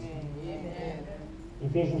New Jerusalem.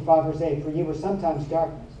 Ephesians 5, verse 8, for ye were sometimes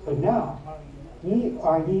darkness, but now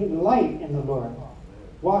are ye light in the Lord.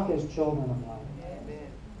 Walk as children of light.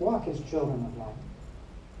 Walk as children of light.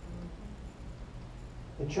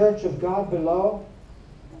 The church of God below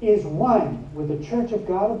is one with the church of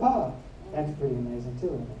God above. That's pretty amazing too,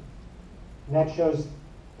 isn't it? And that shows,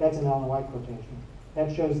 that's an Ellen White quotation,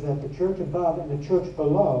 that shows that the church above and the church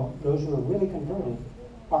below, those who are really converted,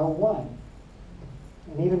 are one.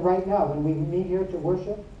 And even right now, when we meet here to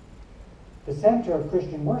worship, the center of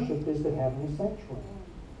Christian worship is the heavenly sanctuary.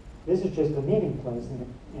 This is just a meeting place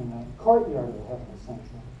in the courtyard of the heavenly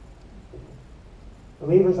sanctuary.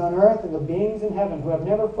 Believers on earth and the beings in heaven who have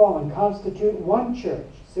never fallen constitute one church,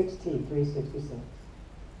 6T 366.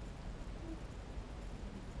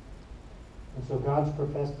 And so God's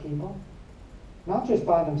professed people, not just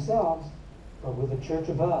by themselves, but with the church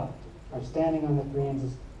above, are standing on the three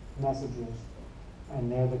messages,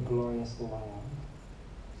 and they're the glorious Lamb.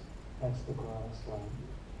 That's the glorious Lamb.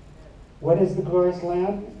 What is the glorious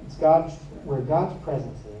Lamb? It's where God's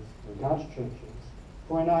presence is, where God's church is.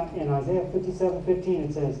 For in Isaiah 57:15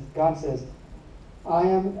 it says, God says,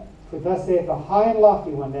 for thus saith the high and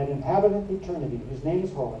lofty one that inhabiteth eternity, whose name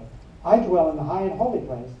is holy. I dwell in the high and holy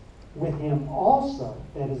place, with him also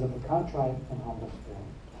that is of a contrite and humble spirit.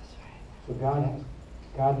 So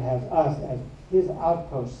God has us as his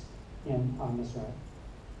outposts on this earth.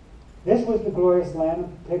 This was the glorious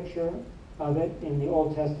Lamb, a picture of it in the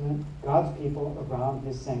Old Testament, God's people around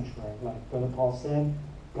his sanctuary. Like Brother Paul said,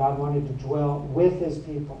 God wanted to dwell with his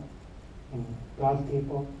people. And God's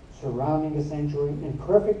people surrounding the sanctuary in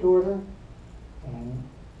perfect order,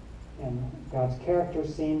 and God's character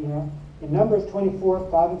seen there. In Numbers 24,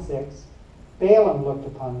 5 and 6, Balaam looked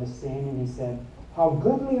upon this scene and he said, how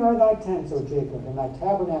goodly are thy tents, O Jacob, and thy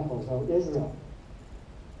tabernacles, O Israel.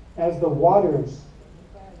 As the waters,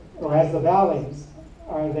 or as the valleys,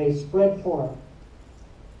 are they spread forth.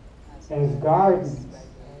 As gardens,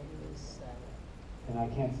 and I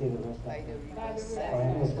can't see the rest of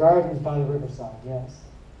it. As gardens by the riverside, yes.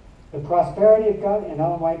 The prosperity of God, and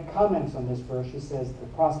Ellen White comments on this verse. She says, the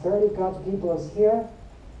prosperity of God's people is here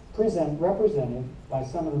represented by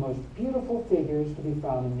some of the most beautiful figures to be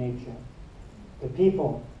found in nature. The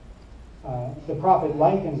people, the prophet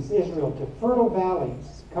likens Israel to fertile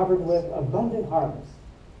valleys covered with abundant harvest,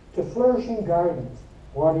 to flourishing gardens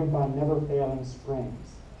watered by never-failing springs.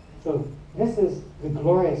 So this is the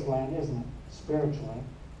glorious land, isn't it? Spiritually,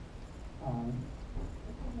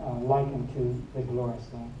 likened to the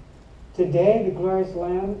glorious land. Today, the glorious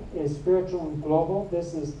land is spiritual and global.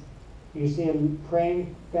 This is, you see a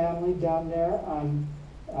praying family down there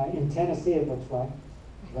in Tennessee, it looks like.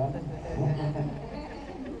 Right?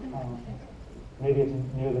 Maybe it's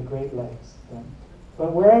near the Great Lakes.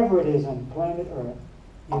 But wherever it is on planet Earth,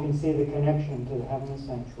 you can see the connection to the heavenly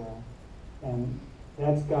sanctuary. And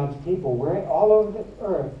that's God's people. We're all over the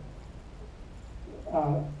earth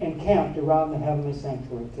encamped around the heavenly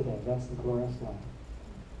sanctuary today. That's the glorious Lamb.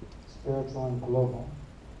 Spiritual and global.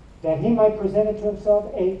 That he might present it to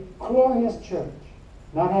himself a glorious church,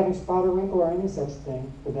 not having spot or wrinkle or any such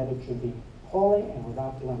thing, but that it should be holy and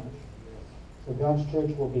without blemish. So God's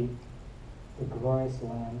church will be the glorious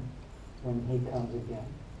Lamb when he comes again.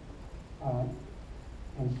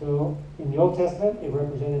 And so in the Old Testament, it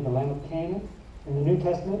represented the land of Canaan. In the New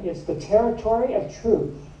Testament, it's the territory of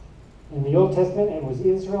truth. In the Old Testament, it was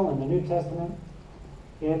Israel. In the New Testament,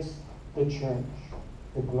 it's the church,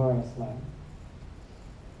 the glorious Lamb.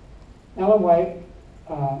 Ellen White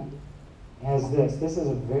has this. This is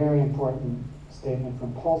a very important statement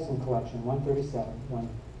from Paulson Collection, 137,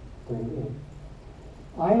 138.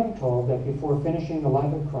 I am told that before finishing the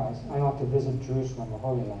life of Christ, I ought to visit Jerusalem, the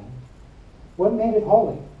Holy Land. What made it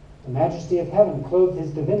holy? The majesty of heaven clothed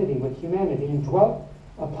his divinity with humanity and dwelt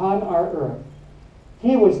upon our earth.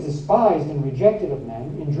 He was despised and rejected of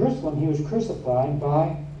men. In Jerusalem he was crucified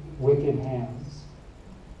by wicked hands.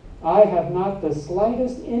 I have not the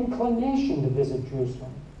slightest inclination to visit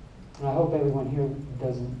Jerusalem. And I hope everyone here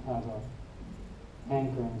doesn't have a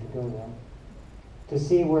hankering to go there. To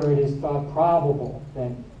see where it is thought probable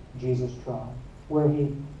that Jesus trod, where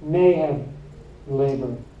he may have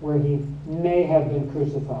labored, where he may have been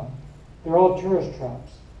crucified. They're all tourist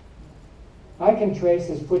traps. I can trace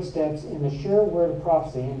his footsteps in the sure word of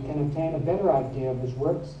prophecy and can obtain a better idea of his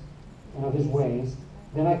works and of his ways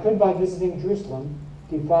than I could by visiting Jerusalem,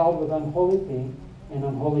 defiled with unholy feet and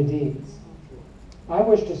unholy deeds. I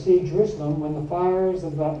wish to see Jerusalem when the fires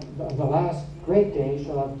of the last great day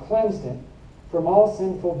shall have cleansed it from all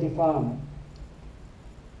sinful defilement.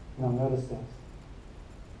 Now notice this.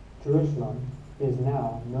 Jerusalem is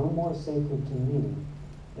now no more sacred to me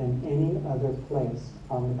than any other place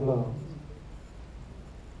on the globe.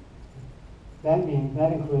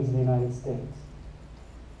 That includes the United States.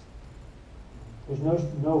 There's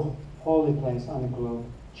no holy place on the globe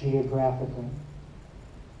geographically.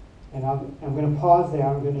 And I'm going to pause there.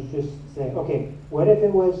 I'm going to just say, okay, what if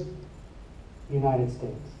it was United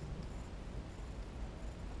States?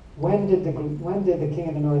 When did the King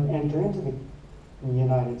of the North enter into the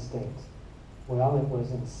United States? Well, it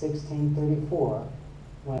was in 1634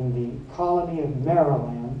 when the colony of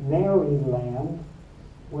Maryland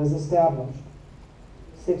was established.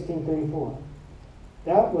 1634.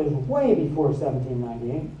 That was way before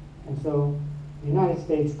 1798, and so the United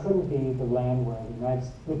States couldn't be the land where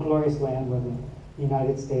the glorious land where the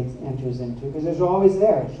United States enters into, because it's always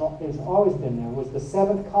there. It's always been there. It was the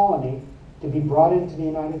 7th colony to be brought into the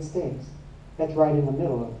United States. That's right in the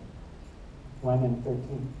middle of Lemon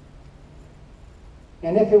 13.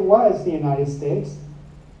 And if it was the United States,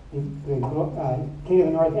 the King of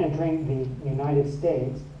the North entering the United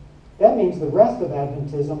States, that means the rest of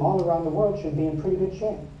Adventism all around the world should be in pretty good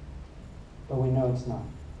shape. But we know it's not.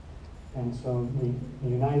 And so the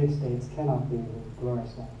United States cannot be the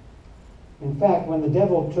glorious land. In fact, when the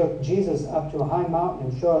devil took Jesus up to a high mountain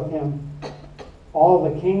and showed him all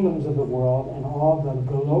the kingdoms of the world and all the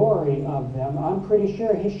glory of them, I'm pretty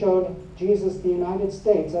sure he showed Jesus the United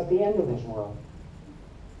States at the end of this world.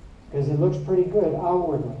 Because it looks pretty good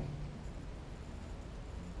outwardly.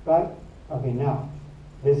 But, okay, now,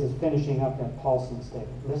 this is finishing up that Paulson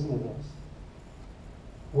statement. Listen to this.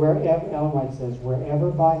 Wherever, Ellen White says,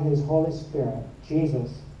 wherever by his Holy Spirit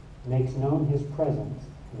Jesus makes known his presence,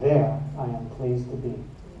 there I am pleased to be.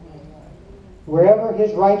 Wherever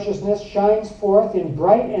his righteousness shines forth in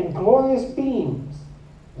bright and glorious beams,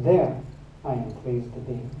 there I am pleased to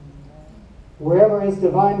be. Wherever his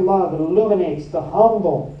divine love illuminates the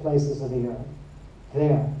humble places of the earth,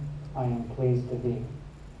 there I am pleased to be.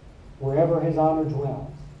 Wherever his honor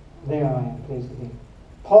dwells, there I am pleased to be.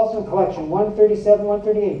 Paulson Collection 137,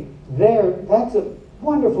 138. There, that's a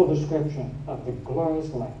wonderful description of the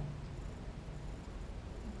glorious Lamb.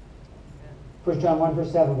 1 John 1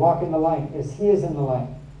 verse 7, walk in the light as he is in the light.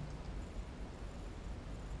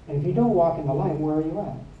 And if you don't walk in the light, where are you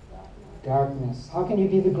at? Darkness. How can you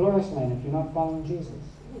be the glorious Lamb if you're not following Jesus?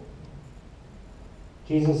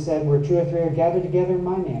 Jesus said, where 2 or 3 are gathered together in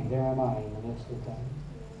my name, there am I in the midst of them.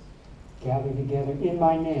 Gathered together in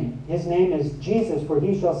my name. His name is Jesus, for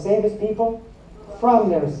he shall save his people from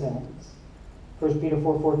their sins. 1 Peter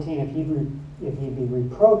 4:14, if ye be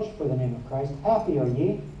reproached for the name of Christ, happy are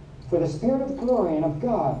ye, for the Spirit of glory and of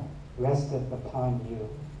God resteth upon you.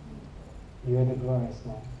 You are the glorious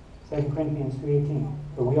Lamb. 2 Corinthians 3:18,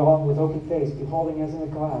 for we all with open face, beholding as in a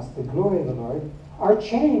glass the glory of the Lord, are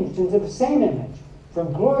changed into the same image,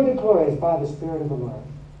 from glory to glory as by the Spirit of the Lord.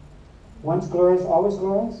 Once glorious, always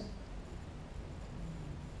glorious?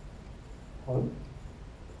 Well,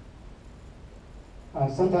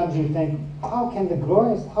 sometimes you think, how can the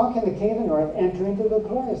king of the north enter into the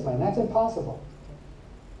glorious land? That's impossible.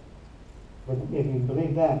 But if you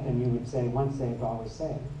believe that, then you would say, once saved, always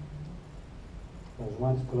saved. There's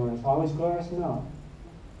once glorious, always glorious? No.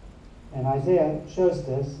 And Isaiah shows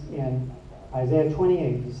this in Isaiah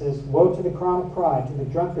 28. He says, woe to the crown of pride, to the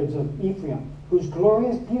drunkards of Ephraim, whose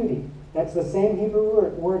glorious beauty, that's the same Hebrew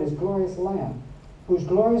word as glorious land, whose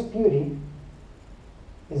glorious beauty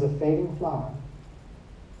is a fading flower,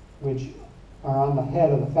 which are on the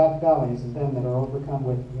head of the fat bellies of them that are overcome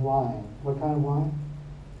with wine. What kind of wine?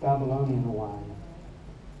 Babylonian wine.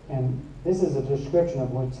 And this is a description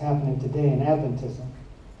of what's happening today in Adventism.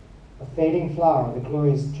 A fading flower, the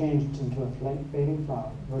glory is changed into a fading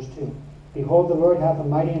flower. Verse 2. Behold, the Lord hath a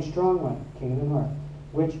mighty and strong one, king of the north,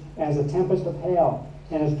 which as a tempest of hail,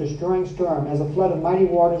 and as destroying storm, as a flood of mighty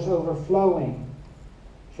waters overflowing,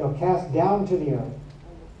 shall cast down to the earth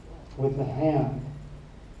with the hand.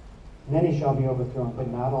 Many shall be overthrown, but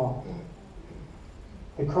not all.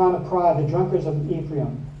 The crown of pride, the drunkards of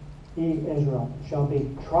Ephraim, Israel, shall be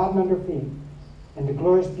trodden under feet, and the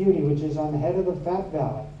glorious beauty which is on the head of the fat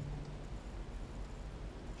valley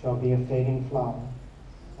shall be a fading flower.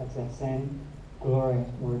 That's that same glorious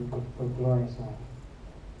word for glorious land.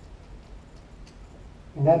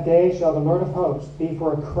 In that day shall the Lord of hosts be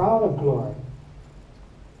for a crown of glory,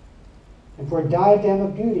 and for a diadem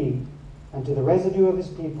of beauty unto the residue of his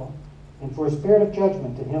people, and for a spirit of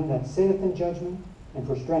judgment to him that sitteth in judgment, and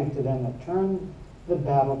for strength to them that turn the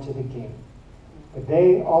battle to the king. But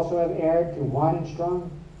they also have erred through wine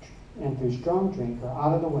and through strong drink are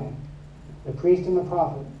out of the way. The priest and the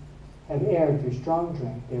prophet have erred through strong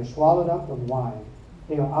drink. They are swallowed up of wine.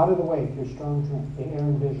 They are out of the way through strong drink. They err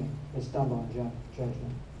in vision. They stumble in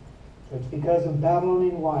judgment. So it's because of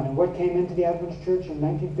Babylonian wine. And what came into the Adventist church in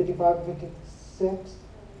 1955-56?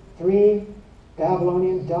 3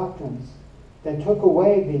 Babylonian doctrines that took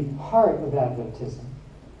away the heart of Adventism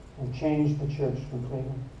and changed the church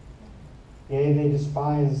completely. Yea, they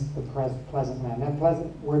despise the pleasant land. That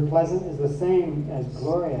word pleasant is the same as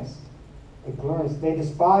glorious. The glorious. They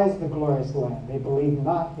despise the glorious land. They believe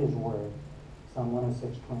not his word. Psalm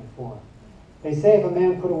 106:24. They say, if a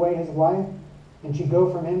man put away his wife, and she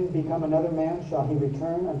go from him and become another man, shall he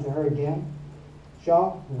return unto her again?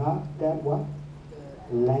 Shall not that what?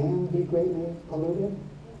 Land be greatly polluted?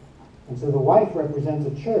 And so the wife represents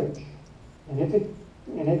a church. And if it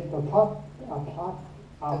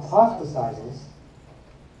apostatizes,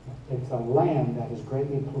 it's a land that is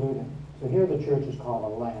greatly polluted. So here the church is called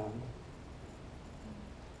a land.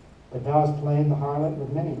 But thou hast played the harlot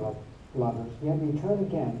with many lovers, yet return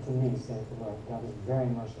again to me, saith the Lord. God is very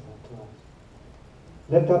merciful to us.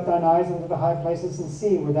 Lift up thine eyes unto the high places and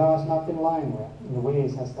see where thou hast not been lying with. In the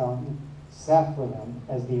ways hast thou sat for them,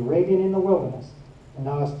 as the Arabian in the wilderness, and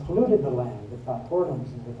thou hast polluted the land with thy whoredoms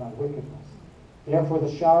and with thy wickedness. Therefore the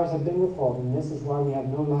showers have been withholden, and this is why we have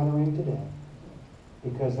no latter rain today,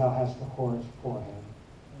 because thou hast a whore's forehead,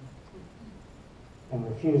 and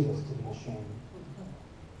refusest to be ashamed.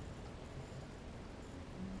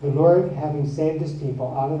 The Lord, having saved his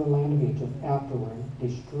people out of the land of Egypt, afterward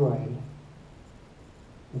destroyed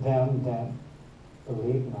them that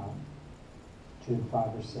believed not. Jude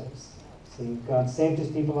 5 or 6. See, God saved his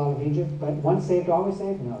people out of Egypt, but once saved, always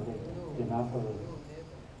saved? No, they did not believe.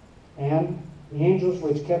 And the angels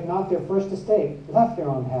which kept not their first estate left their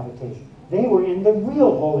own habitation. They were in the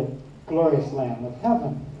real holy, glorious land of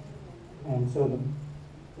heaven. And so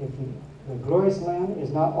the glorious land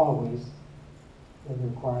is not always. It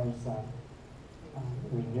requires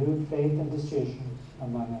renewed faith and decision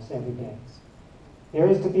among us every day. There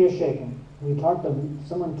is to be a shaking.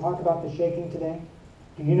 Someone talked about the shaking today.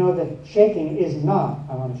 Do you know that shaking is not,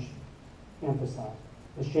 I want to emphasize,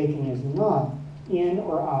 the shaking is not in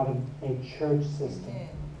or out of a church system.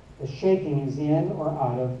 The shaking is in or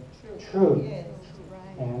out of truth.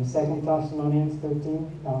 And 2 Thessalonians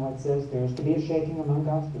 13, it says there is to be a shaking among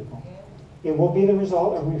God's people. It will be the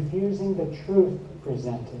result of refusing the truth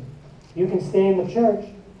presented. You can stay in the church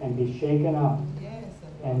and be shaken up.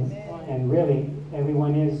 And really,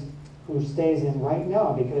 everyone is who stays in right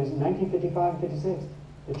now, because in 1955-56,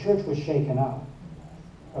 the church was shaken out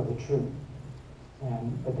of the truth.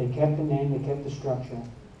 But they kept the name, they kept the structure,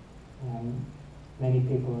 and many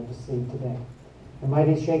people are deceived today. The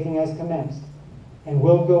mighty shaking has commenced and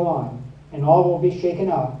will go on, and all will be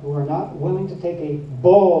shaken out who are not willing to take a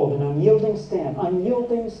bold and unyielding stand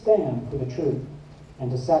for the truth,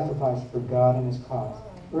 and to sacrifice for God and his cause.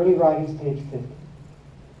 Early Writings, page 50.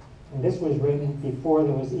 And this was written before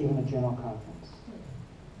there was even a general conference.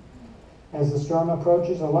 As the storm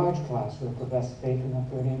approaches, a large class who have professed faith in the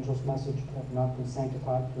third angel's message but have not been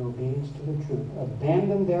sanctified through obedience to the truth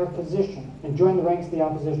abandon their position and join the ranks of the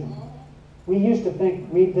opposition. We used to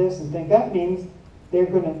read this and think that means they're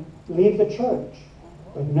going to leave the church.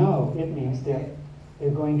 But no, it means they're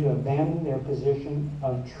going to abandon their position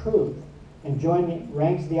of truth and join the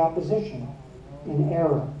ranks of the opposition in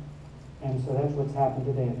error. And so that's what's happened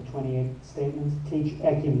today. The 28 statements teach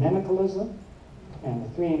ecumenicalism, and the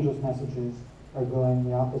three angels' messages are going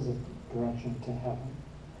the opposite direction to heaven.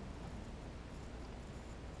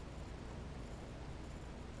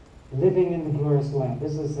 Living in the glorious land.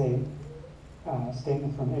 This is a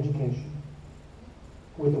statement from Education.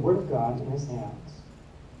 With the Word of God in his hands,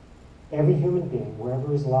 every human being,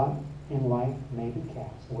 wherever his lot in life may be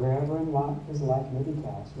cast, wherever in his life may be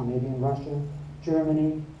cast, he may be in Russia,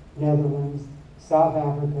 Germany, Netherlands, South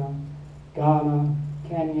Africa, Ghana,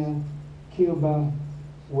 Kenya, Cuba,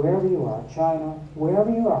 wherever you are, China, wherever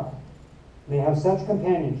you are, may have such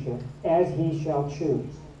companionship as he shall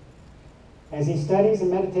choose. As he studies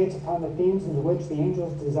and meditates upon the themes into which the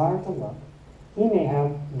angels desire to look, he may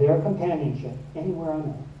have their companionship anywhere on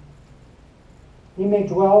earth. He may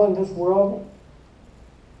dwell in this world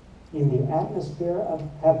in the atmosphere of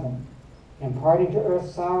heaven, imparting to earth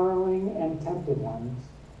sorrowing and tempted ones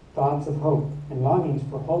thoughts of hope and longings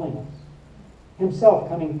for holiness, himself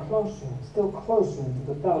coming closer, still closer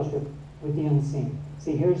into the fellowship with the unseen.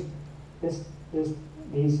 See, here's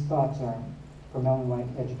these thoughts are from Ellen White,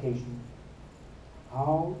 Education.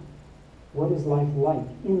 What is life like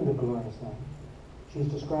in the glorious land? She's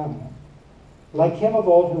describing it. Like him of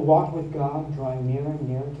old who walked with God, drawing nearer and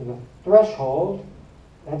nearer to the threshold,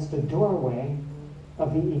 that's the doorway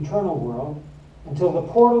of the eternal world, until the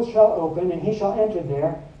portal shall open and he shall enter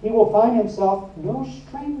there, he will find himself no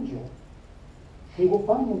stranger. He will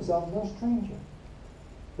find himself no stranger.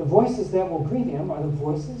 The voices that will greet him are the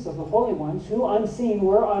voices of the holy ones who, unseen,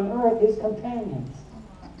 were on earth his companions.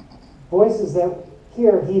 Voices that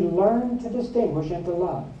here he learned to distinguish and to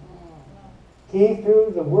love. He who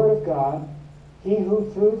through the Word of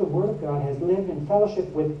God has lived in fellowship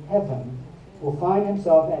with heaven will find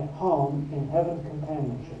himself at home in heaven's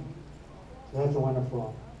companionship. So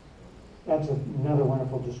that's another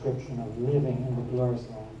wonderful description of living in the glorious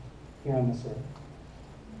land here on this earth.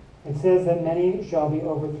 It says that many shall be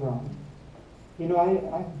overthrown. You know,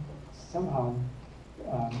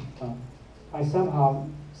 I somehow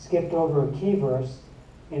skipped over a key verse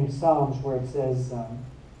in Psalms where it says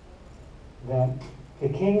that the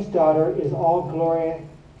king's daughter is all glorious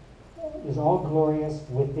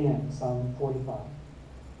within, Psalm 45.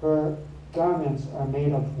 Her garments are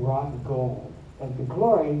made of wrought gold. But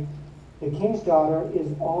the king's daughter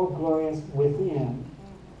is all glorious within.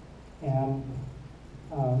 And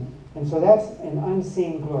so that's an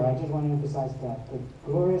unseen glory. I just want to emphasize that. The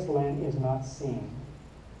glorious land is not seen.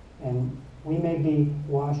 And we may be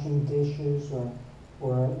washing dishes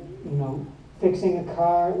or fixing a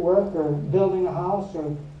car at work or building a house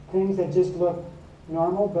or things that just look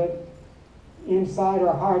normal, but inside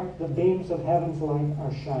our heart, the beams of heaven's light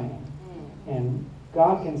are shining. And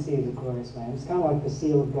God can see the glorious land. It's kind of like the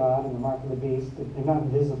seal of God and the mark of the beast. They're not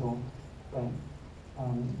visible, but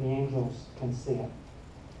the angels can see it.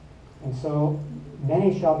 And so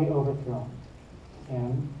many shall be overthrown.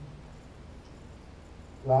 And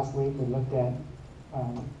last week we looked at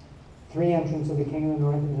three entrants of the King of the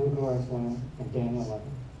North into the glorious land in Daniel 11.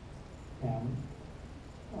 And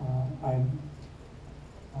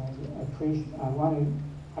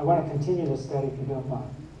I want to continue this study if you don't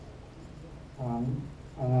mind.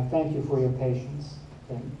 And I thank you for your patience.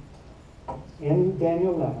 Okay. In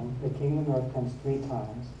Daniel 11, the King of the North comes 3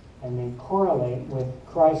 times, and they correlate with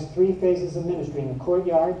Christ's 3 phases of ministry in the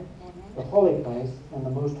courtyard, the holy place, and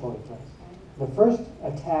the most holy place. The first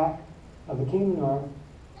attack of the King of the North,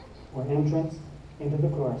 or entrance into the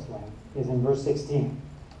glorious land, is in verse 16.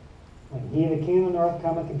 When he, the King of the North,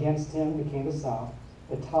 cometh against him, the King of the South,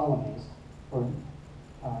 the Ptolemies,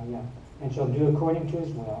 and shall do according to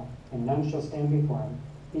his will, and none shall stand before him.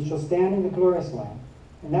 He shall stand in the glorious land.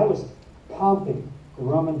 And that was Pompey, the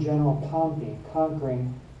Roman general Pompey,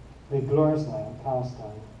 conquering the glorious land,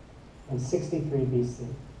 Palestine, in 63 BC,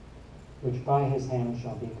 which by his hand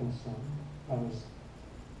shall be consumed. That was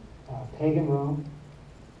pagan Rome.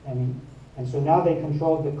 And so now they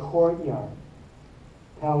controlled the courtyard,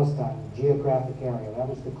 Palestine, the geographic area. That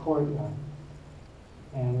was the courtyard.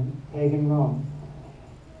 And pagan Rome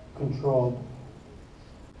controlled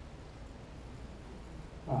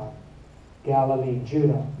Galilee,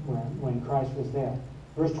 Judah, when Christ was there.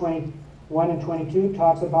 Verse 20, 1 and 22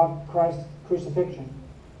 talks about Christ's crucifixion.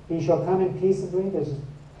 He shall come in peaceably, this is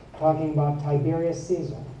talking about Tiberius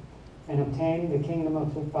Caesar, and obtain the kingdom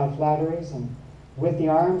by flatteries, and with the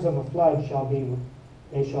arms of a flood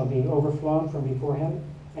they shall be overflown from before him,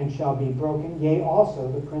 and shall be broken, yea, also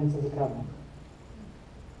the prince of the covenant.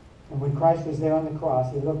 And when Christ was there on the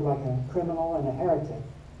cross, he looked like a criminal and a heretic,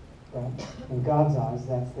 but in God's eyes,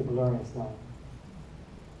 that's the glorious Lamb.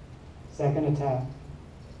 Second attack,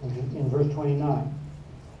 in verse 29.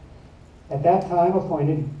 At that time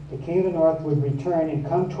appointed, the king of the north would return and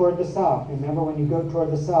come toward the south. Remember, when you go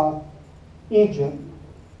toward the south, Egypt,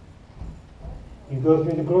 you go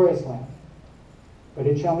through the glorious land. But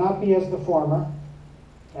it shall not be as the former,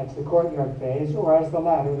 that's the courtyard phase, or as the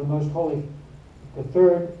latter, the most holy, the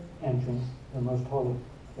third entrance, the most holy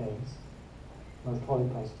phase, most holy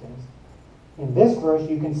place phase. In this verse,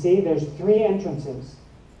 you can see there's three entrances.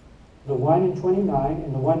 The one in 29,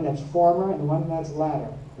 and the one that's former, and the one that's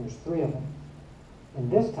latter. There's three of them. And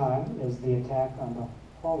this time is the attack on the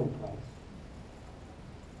holy place.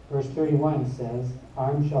 Verse 31 says,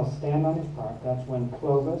 arms shall stand on his part. That's when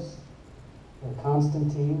Clovis, or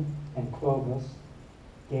Constantine and Clovis,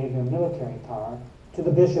 gave their military power to the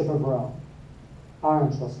Bishop of Rome.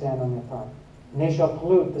 Arms shall stand on their part. And they shall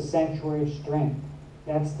pollute the sanctuary of strength.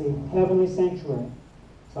 That's the heavenly sanctuary.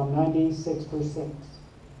 Psalm 96, verse 6.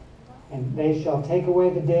 And they shall take away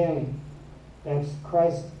the daily. That's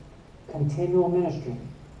Christ's continual ministry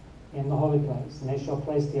in the holy place. And they shall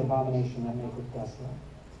place the abomination that maketh desolate.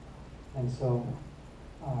 And so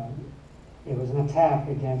it was an attack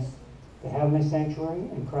against the heavenly sanctuary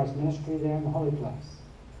and Christ's ministry there in the holy place.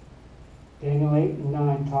 Daniel 8 and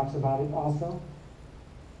 9 talks about it also.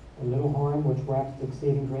 The little horn which waxed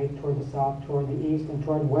exceeding great toward the south, toward the east, and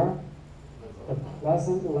toward where? The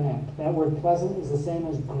pleasant land. That word pleasant is the same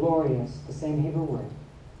as glorious, the same Hebrew word.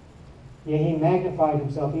 Yea, he magnified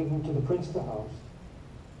himself even to the prince of the host.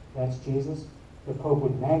 That's Jesus. The Pope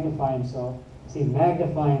would magnify himself. See,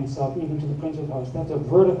 magnify himself even to the prince of the host. That's a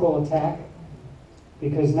vertical attack,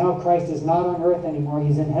 because now Christ is not on earth anymore.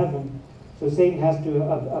 He's in heaven. So Satan has to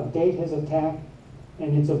update his attack,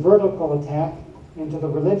 and it's a vertical attack into the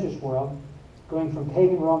religious world, going from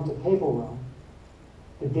pagan Rome to papal Rome.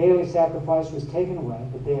 The daily sacrifice was taken away.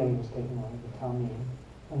 The daily was taken away, the Talmud.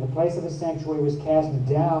 And the place of the sanctuary was cast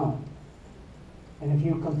down. And if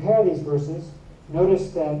you compare these verses,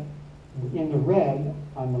 notice that in the red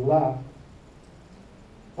on the left,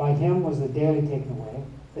 by him was the daily taken away.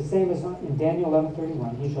 The same as in Daniel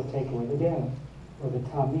 11:31, he shall take away the daily, or the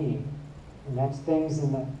Talmud. And that's things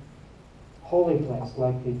in the holy place,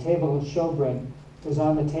 like the table of showbread was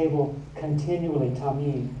on the table continually,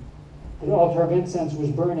 Talmud. The altar of incense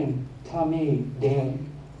was burning, Talmud, daily.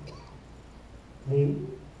 The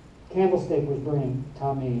candlestick was burning,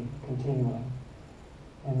 Talmud, continually.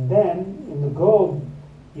 And then, in the gold,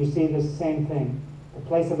 you see the same thing. The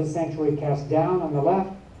place of the sanctuary cast down on the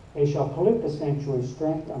left, they shall pollute the sanctuary's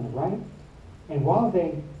strength on the right. And while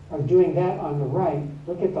they are doing that on the right,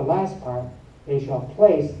 look at the last part, they shall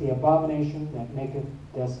place the abomination that maketh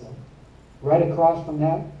desolate. Right across from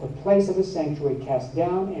that, the place of the sanctuary cast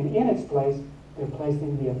down, and in its place, they're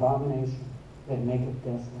placing the abomination that maketh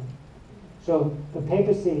desolate. So the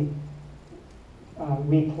papacy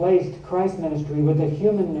replaced Christ's ministry with a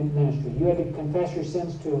human ministry. You had to confess your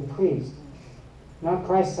sins to a priest. Not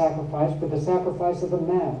Christ's sacrifice, but the sacrifice of the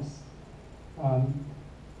Mass.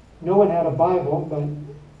 No one had a Bible, but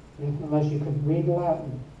unless you could read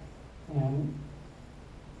Latin. And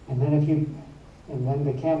then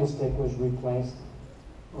the candlestick was replaced,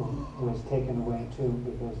 or was taken away too,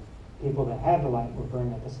 because people that had the light were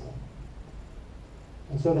burned at the stake.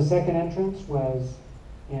 And so the second entrance was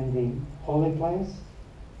in the holy place,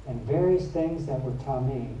 and various things that were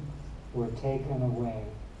Talmud were taken away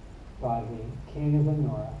by the king of the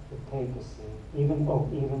north, the papacy, even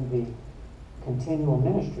the continual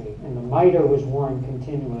ministry. And the mitre was worn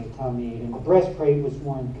continually, Talmud, and the breastplate was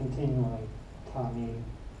worn continually, Talmud.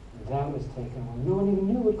 That was taken away. No one even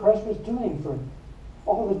knew what Christ was doing for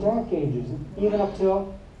all the Dark Ages, even up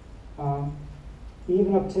till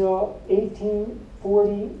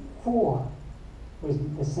 1844 was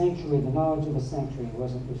the sanctuary. The knowledge of the sanctuary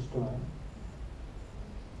wasn't restored.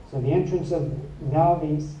 So the entrance of now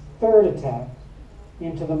the third attack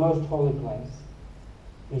into the most holy place.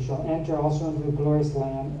 He shall enter also into the glorious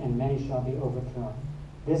land, and many shall be overthrown.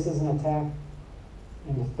 This is an attack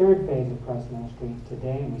in the third phase of Christ's ministry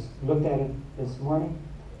today, and we looked at it this morning.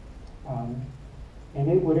 And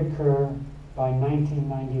it would occur by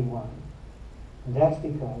 1991. And that's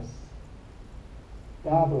because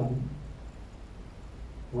Babylon,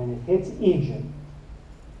 when it hits Egypt,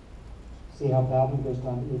 See how Babylon goes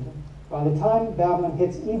down to Egypt? By the time Babylon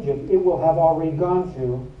hits Egypt, it will have already gone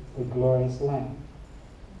through the glorious land.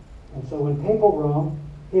 And so when Papal Rome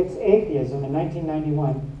hits atheism in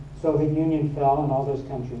 1991, Soviet Union fell and all those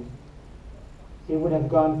countries, it would have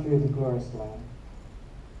gone through the glorious land.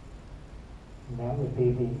 And that would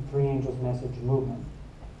be the Three Angels Message movement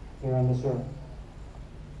here on this earth.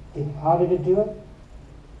 How did it do it?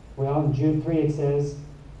 Well, in Jude 3 it says,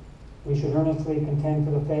 we should earnestly contend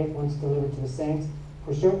for the faith once delivered to the saints.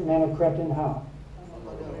 For certain men have crept in how?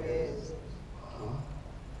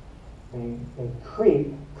 They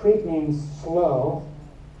creep. Creep means slow,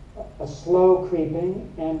 a slow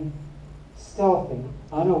creeping, and stealthy,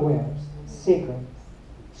 unawares, secret.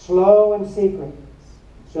 Slow and secret.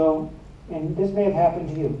 So, and this may have happened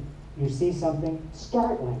to you. You see something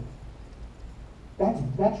startling.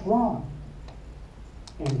 That's wrong.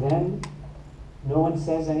 And then no one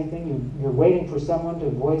says anything. You're waiting for someone to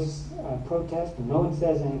voice protest, and no one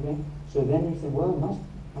says anything. So then you say, well, it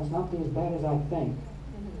must not be as bad as I think.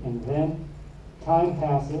 And then time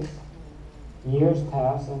passes, years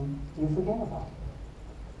pass, and you forget about it.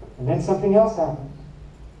 And then something else happens,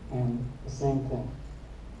 and the same thing.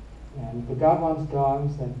 And but God wants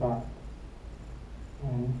dogs that bark.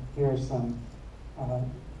 And here are some,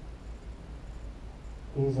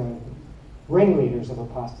 these are ringleaders of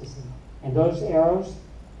apostasy. And those arrows,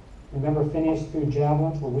 remember Phineas threw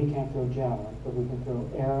javelins? Well, we can't throw javelins, but we can throw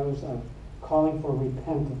arrows of calling for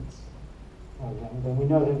repentance of them. But we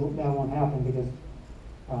know that that won't happen because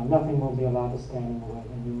nothing will be allowed to stand in the way of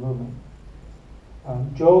the new movement.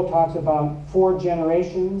 Joel talks about 4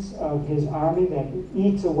 generations of his army that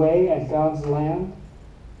eats away at God's land.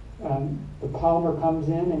 The palmer comes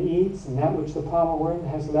in and eats, and that which the palmer worm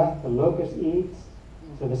has left, the locust eats.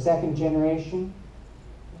 So the second generation,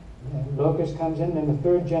 the locust comes in. Then the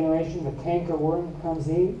third generation, the cankerworm comes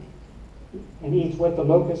in and eats what the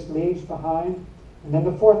locust leaves behind. And then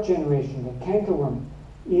the fourth generation, the cankerworm,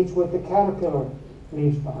 eats what the caterpillar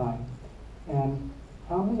leaves behind. And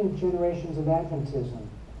how many generations of Adventism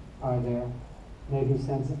are there? Maybe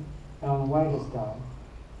since Ellen White has died.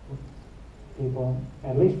 People,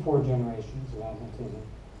 at least 4 generations of Adventism,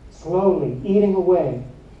 slowly eating away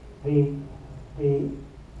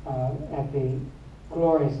at the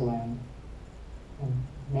glorious land and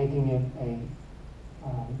making it a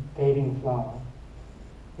fading flower.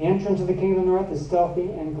 The entrance of the King of the North is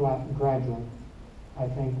stealthy and gradual. I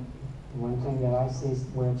think one thing that I see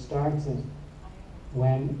where it starts is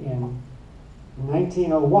when in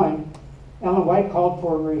 1901, Ellen White called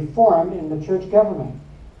for a reform in the church government,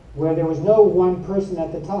 where there was no one person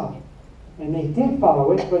at the top. And they did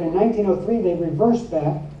follow it, but in 1903 they reversed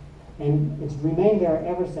that, and it's remained there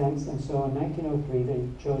ever since. And so in 1903 they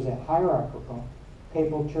chose a hierarchical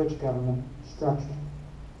papal church government structure.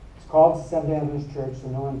 It's called Seventh-day Adventist Church, so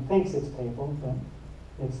no one thinks it's papal, but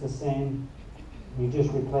it's the same. You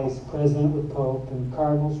just replace president with pope, and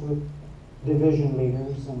cardinals with division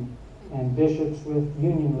leaders, and bishops with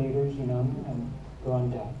union leaders, and go on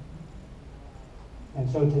down. And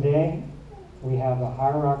so today, we have a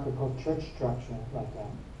hierarchical church structure like that.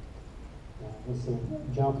 This is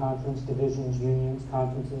general conference, divisions, unions,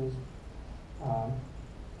 conferences,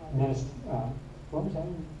 what was that?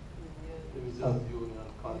 It was just union,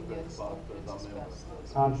 conference, pastors, and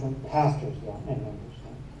members. Conference, pastors, and members.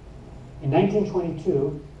 In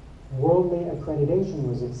 1922, worldly accreditation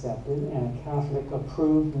was accepted, and a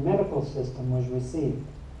Catholic-approved medical system was received.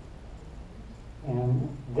 And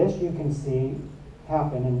this you can see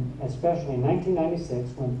happen, especially in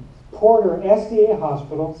 1996, when Porter SDA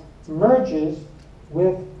Hospital merges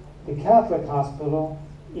with the Catholic Hospital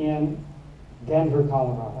in Denver,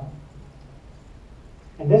 Colorado.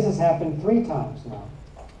 And this has happened 3 times now.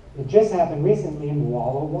 It just happened recently in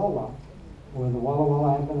Walla Walla, where the Walla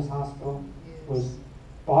Walla Adventist Hospital was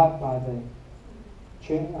bought by the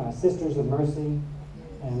Sisters of Mercy,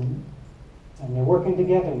 and they're working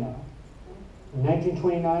together now. In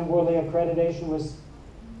 1929, worldly accreditation was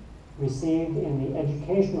received in the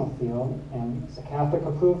educational field, and the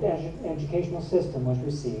Catholic-approved educational system was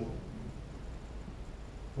received.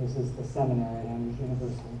 This is the seminary at Andrews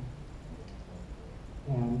University.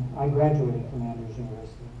 And I graduated from Andrews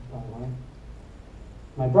University, by the way.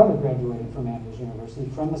 My brother graduated from Andrews University,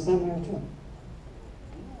 from the seminary too.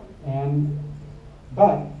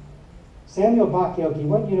 But Samuel Bacchiocchi,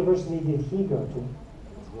 what university did he go to?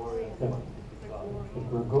 The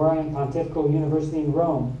Gregorian Pontifical University in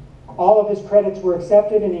Rome. All of his credits were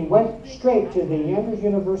accepted, and he went straight to the Andrews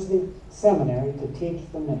University Seminary to teach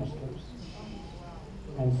the ministers.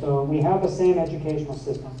 And so we have the same educational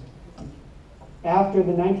system. After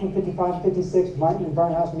the 1955-56 Martin and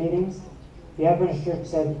Barnhouse meetings, the Adventist Church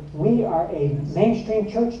said, we are a mainstream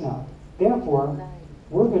church now. Therefore,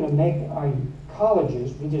 we're going to make our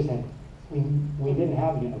colleges, we didn't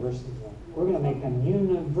have universities then. We're going to make them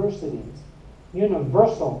universities.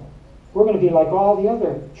 Universal. We're going to be like all the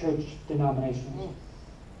other church denominations.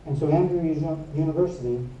 And so Andrews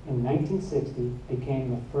University in 1960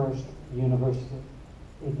 became the first university.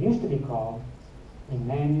 It used to be called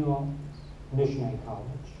Emmanuel Missionary College,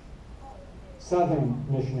 Southern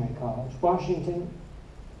Missionary College, Washington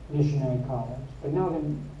Missionary College, but now they're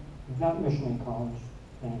not Missionary College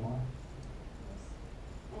anymore.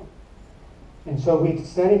 And so we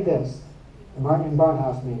studied this, the Martin and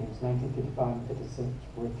Barnhouse meetings, 1955 and 56,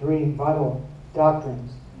 where three vital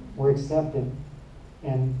doctrines were accepted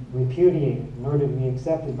and repudiated in order to be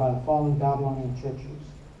accepted by the fallen Babylonian churches.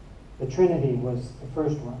 The Trinity was the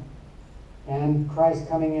first one, and Christ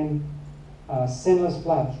coming in sinless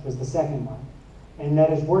flesh was the second one, and that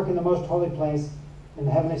his work in the most holy place in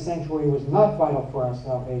the heavenly sanctuary was not vital for our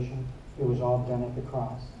salvation. It was all done at the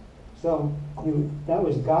cross. So that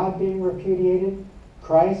was God being repudiated,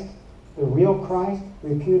 Christ, the real Christ,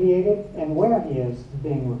 repudiated, and where he is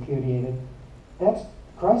being repudiated.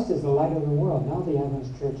 Christ is the light of the world. Now the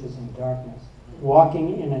Adventist church is in darkness,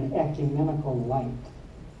 walking in an ecumenical light.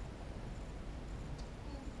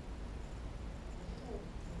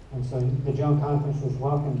 And so the Joan Conference was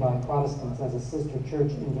welcomed by Protestants as a sister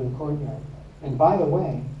church into the courtyard. And by the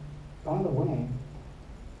way,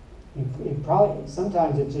 it probably,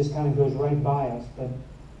 sometimes it just kind of goes right by us, but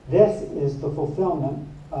this is the fulfillment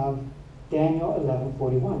of Daniel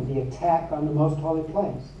 11:41, the attack on the most holy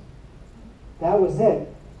place. That was it.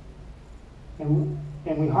 And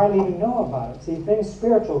we hardly even know about it. See, things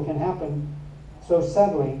spiritual can happen so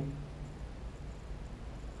subtly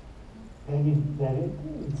that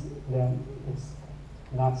it's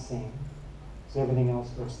not seen. So everything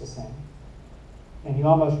else looks the same. And you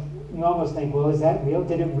almost think, well, is that real?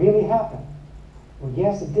 Did it really happen? Well,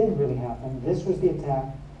 yes, it did really happen. This was the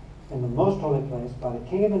attack in the most holy place by the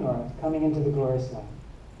King of the North coming into the glorious light,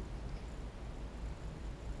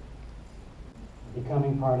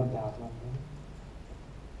 becoming part of Babylon,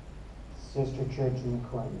 sister church in the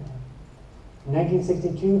courtyard. In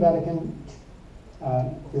 1962, Vatican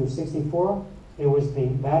through 64, it was the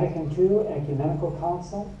Vatican II Ecumenical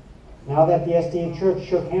Council. Now that the SDA Church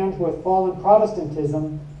shook hands with fallen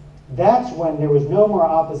Protestantism, that's when there was no more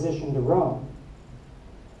opposition to Rome.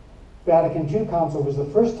 Vatican II Council was the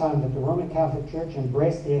first time that the Roman Catholic Church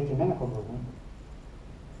embraced the ecumenical movement.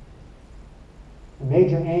 The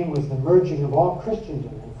major aim was the merging of all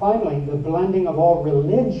Christendom, and finally, the blending of all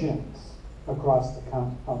religions across the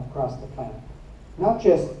planet. Not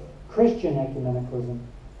just Christian ecumenicalism,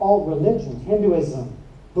 all religions, Hinduism,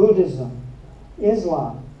 Buddhism,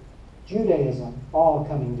 Islam, Judaism, all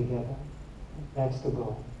coming together. That's the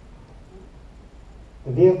goal.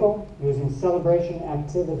 The vehicle, using celebration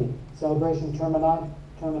activity, celebration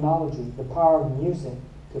terminology, the power of music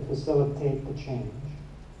to facilitate the change.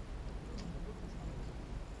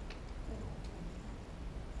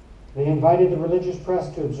 They invited the religious press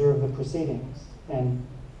to observe the proceedings, and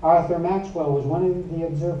Arthur Maxwell was one of the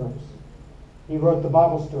observers. He wrote the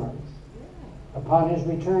Bible stories. Upon his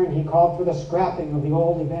return, he called for the scrapping of the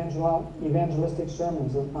old evangelistic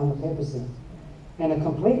sermons on the papacy and a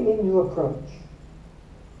completely new approach.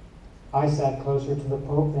 I sat closer to the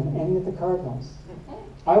Pope than any of the cardinals.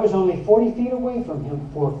 I was only 40 feet away from him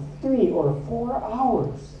for 3 or 4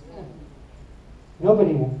 hours.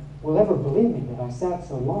 Nobody will ever believe me that I sat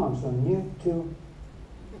so long, so near to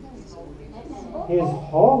His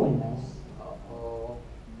Holiness.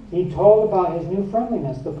 He told about his new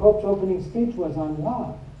friendliness. The Pope's opening speech was on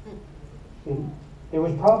love. See, there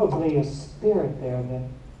was probably a spirit there that,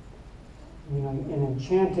 an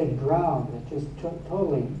enchanted ground that just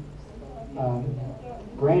totally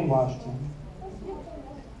brainwashed him.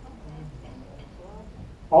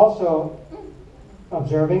 Also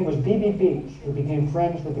observing was B.B. Beach, who became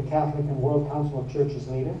friends with the Catholic and World Council of Churches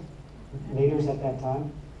leaders at that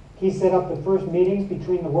time. He set up the first meetings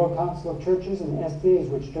between the World Council of Churches and the SDAs,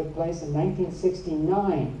 which took place in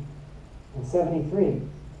 1969 and 73.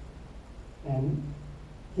 And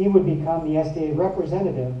he would become the SDA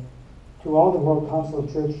representative to all the World Council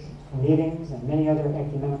of Church meetings and many other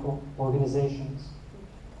ecumenical organizations.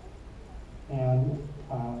 And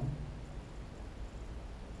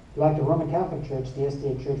like the Roman Catholic Church, the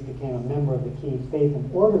SDA Church became a member of the key Faith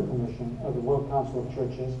and Order Commission of the World Council of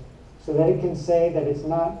Churches, so that it can say that it's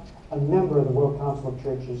not a member of the World Council of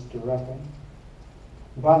Churches directly.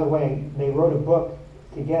 By the way, they wrote a book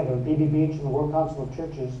together, B.B. Beach and the World Council of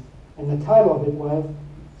Churches, and the title of it was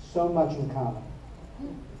So Much in Common.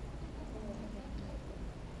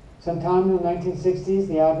 Sometime in the 1960s,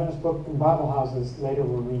 the Adventist Book and Bible houses later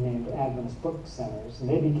were renamed Adventist Book Centers, and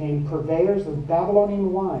they became purveyors of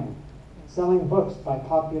Babylonian wine, selling books by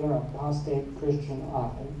popular apostate Christian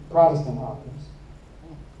Protestant authors.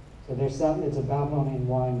 So it's a Babylonian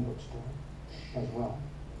wine bookstore as well.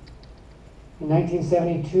 In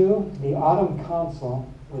 1972, the Autumn Council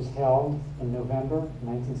was held in November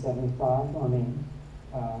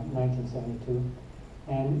 1972,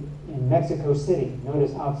 and in Mexico City,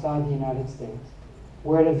 notice outside the United States,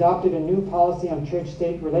 where it adopted a new policy on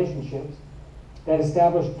church-state relationships that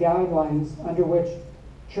established guidelines under which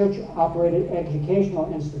church-operated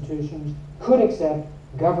educational institutions could accept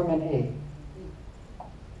government aid.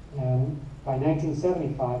 And by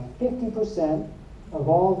 1975, 50% of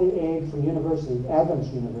all the aid from universities,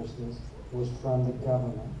 Adventist universities, was from the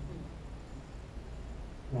government.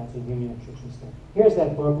 And that's a Union of Church and State. Here's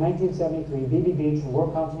that book, 1973, B.B. Beach and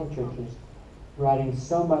World Council of Churches, writing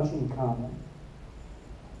so much in common.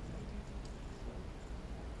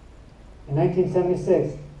 In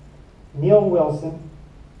 1976, Neil Wilson,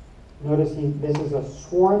 notice this is a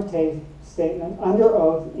sworn statement under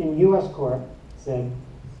oath in U.S. court, said,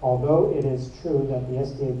 although it is true that the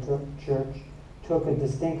SDA Church took a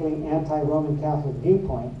distinctly anti-Roman Catholic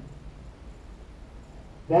viewpoint,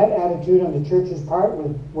 that attitude on the Church's part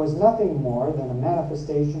was nothing more than a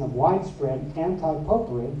manifestation of widespread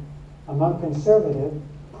anti-popery among conservative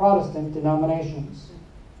Protestant denominations,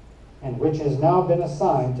 and which has now been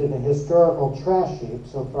assigned to the historical trash heap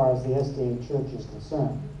so far as the SDA Church is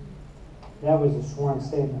concerned. That was a sworn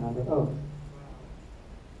statement under oath.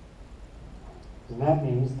 And that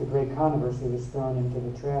means the great controversy was thrown into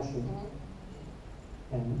the trash heap.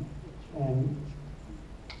 And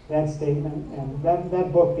that statement, and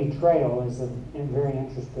that book, Betrayal, is very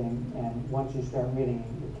interesting, and once you start reading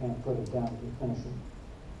it, you can't put it down if you finish it,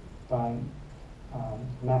 by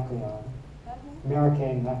MacLeod.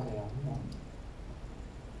 Maritain MacLeod. Yeah.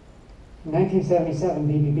 In 1977,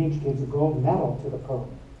 B.B. Beach gives a gold medal to the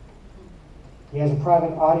Pope. He has a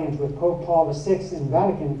private audience with Pope Paul VI in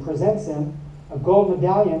Vatican, presents him a gold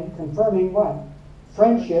medallion confirming what?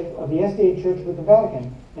 Friendship of the SDA Church with the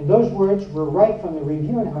Vatican. And those words were right from the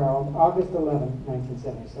Review and Herald, August 11,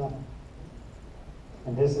 1977.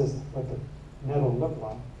 And this is what the medal looked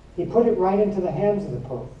like. He put it right into the hands of the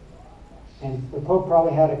Pope. And the Pope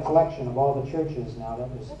probably had a collection of all the churches now that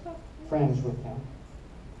was friends with him.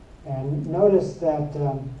 And notice that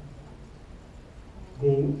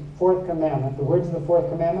the fourth commandment, the words of the fourth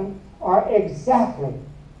commandment, are exactly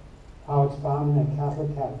how it's found in the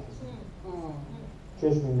Catholic Catechism.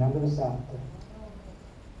 Just remember the Sabbath day.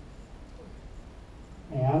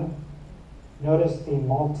 And notice the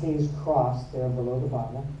Maltese cross there below the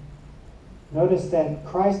Bible. Notice that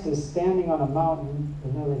Christ is standing on a mountain.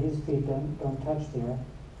 You know that his feet don't touch the earth.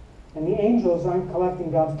 And the angels aren't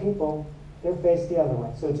collecting God's people. They're faced the other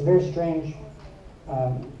way. So it's a very strange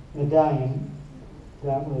medallion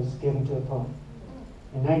that was given to the Pope.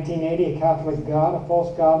 In 1980, a Catholic god, a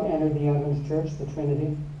false god, entered the Adventist Church, the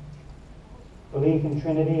Trinity. Belief in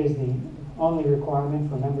Trinity is the only requirement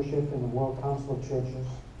for membership in the World Council of Churches.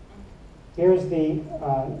 Here's the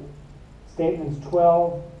statements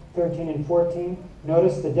 12, 13, and 14.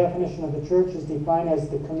 Notice the definition of the church is defined as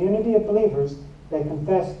the community of believers that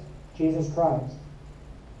confess Jesus Christ.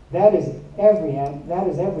 That is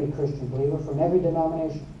every Christian believer from every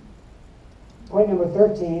denomination. Point number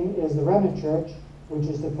 13 is the remnant church, which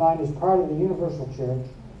is defined as part of the universal church.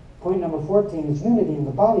 Point number 14 is unity in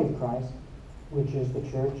the body of Christ, which is the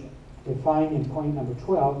church, defined in point number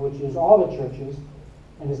 12, which is all the churches,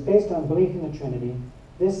 and is based on belief in the Trinity.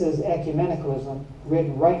 This is ecumenicalism,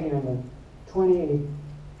 written right here in the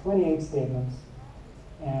 28 statements,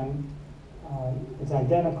 and it's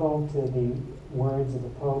identical to the words of the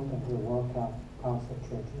Pope and to the World Council of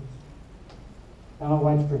Churches. Ellen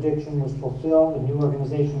White's prediction was fulfilled, a new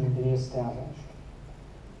organization would be established.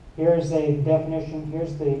 Here's the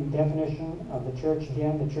definition of the church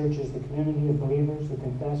again. The church is the community of believers who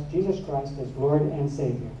confess Jesus Christ as Lord and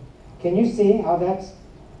Savior. Can you see how that's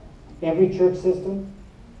every church system?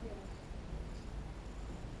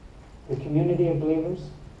 The community of believers.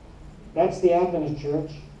 That's the Adventist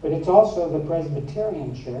church, but it's also the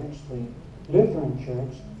Presbyterian church, the Lutheran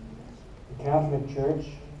church, the Catholic church,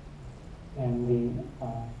 and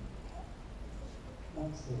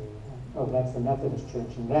that's the Methodist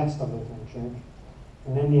church, and that's the Lutheran church.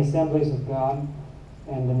 And then the Assemblies of God,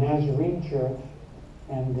 and the Nazarene church,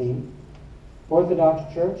 and the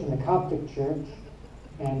Orthodox church, and the Coptic church,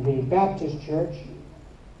 and the Baptist church,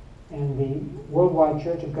 and the Worldwide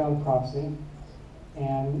Church of God Prophecy,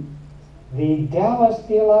 and The Dallas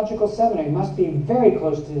Theological Seminary must be very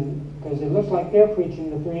close to, because it looks like they're preaching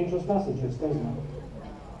the three angels' messages, doesn't it?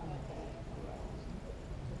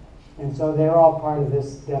 And so they're all part of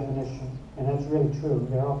this definition, and that's really true.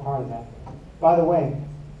 They're all part of that. By the way,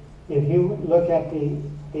 if you look at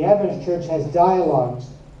the Adventist Church has dialogues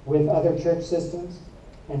with other church systems,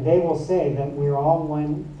 and they will say that we're all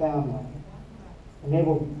one family. And they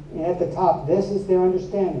will, at the top, this is their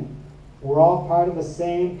understanding. We're all part of the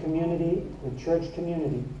same community, the church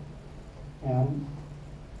community.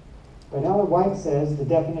 But Ellen White says the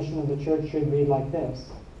definition of the church should read like this.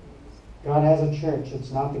 God has a church.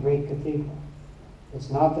 It's not the great cathedral.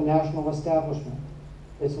 It's not the national establishment.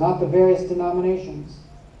 It's not the various denominations.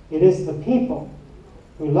 It is the people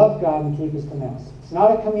who love God and keep His commandments. It's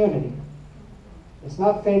not a community. It's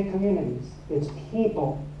not faith communities. It's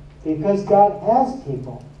people. Because God has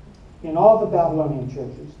people in all the Babylonian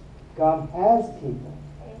churches. God has people.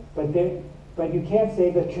 But you can't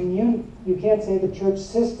say you can't say the church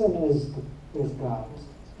system is God's.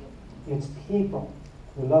 It's people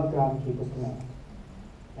who love God and keep His commandments.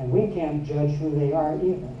 And we can't judge who they are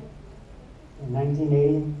either. In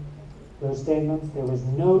 1980, those statements, there was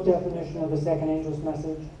no definition of the second angel's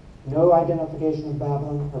message, no identification of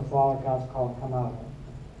Babylon, her fall, or God's call to come out of it.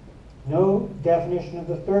 No definition of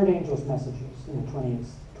the third angel's messages in the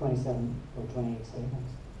 27 or 28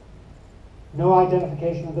 statements. No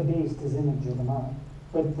identification of the beast as image of the mind.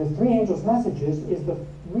 But the three angels' messages is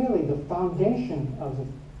really the foundation of the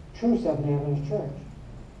true Seventh-day Adventist Church.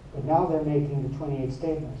 But now they're making the 28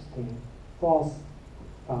 statements the false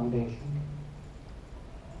foundation.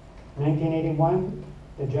 In 1981,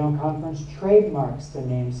 the General Conference trademarks the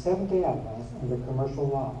name Seventh-day Adventist under commercial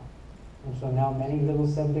law. And so now many little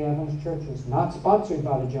Seventh-day Adventist churches, not sponsored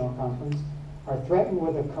by the General Conference, are threatened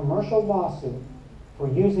with a commercial lawsuit for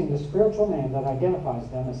using the spiritual name that identifies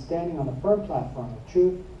them as standing on the firm platform of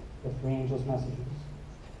truth, the three angels' messages.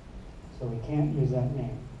 So we can't use that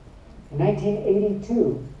name. In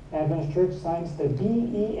 1982, Adventist Church signs the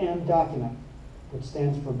BEM document, which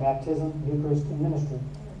stands for Baptism, Eucharist, and Ministry.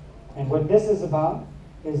 And what this is about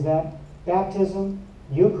is that baptism,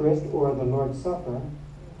 Eucharist, or the Lord's Supper,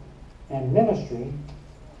 and ministry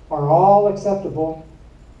are all acceptable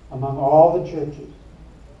among all the churches.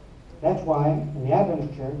 That's why in the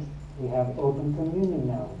Adventist Church we have open communion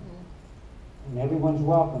now. And everyone's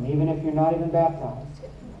welcome, even if you're not even baptized.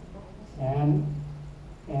 And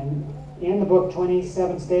in the book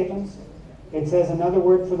 27 Statements, it says another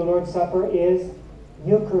word for the Lord's Supper is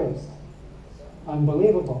Eucharist.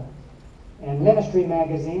 Unbelievable. And Ministry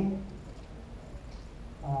Magazine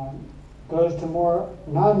goes to more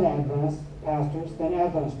non-Adventist pastors than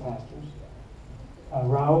Adventist pastors.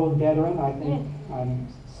 Raul Dederin, I think,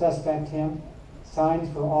 suspect him, signs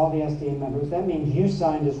for all the SDA members. That means you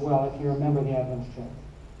signed as well if you're a member of the Adventist Church.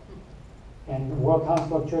 And the World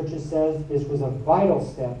Council of Churches says this was a vital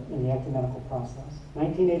step in the ecumenical process.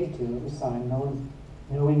 1982, it was signed. No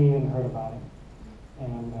one even heard about it.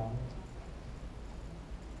 And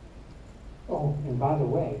by the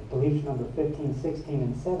way, beliefs number 15, 16,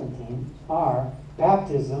 and 17 are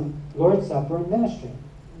baptism, Lord's Supper, and ministry.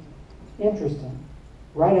 Interesting.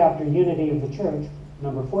 Right after unity of the church,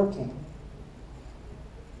 number 14.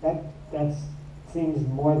 That seems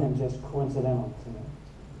more than just coincidental to me.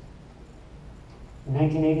 In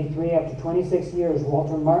 1983, after 26 years,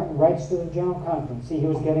 Walter Martin writes to the General Conference. See, he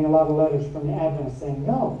was getting a lot of letters from the Adventists saying,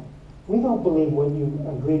 no, we don't believe what you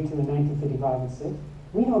agreed to in 1955 and 6.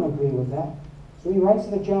 We don't agree with that. So he writes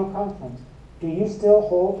to the General Conference, do you still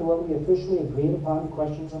hold to what we officially agreed upon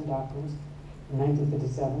questions and doctrines in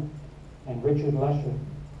 1957? And Richard Lesher,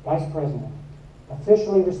 Vice President,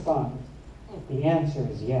 officially responds, the answer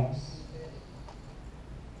is yes.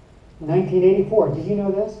 In 1984, did you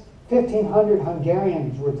know this? 1,500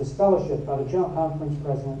 Hungarians were disfellowshipped by the General Conference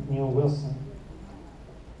President Neil Wilson.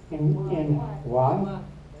 Why?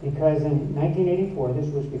 Because in 1984, this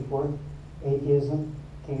was before atheism,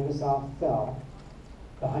 King of the South, fell,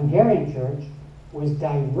 the Hungarian church was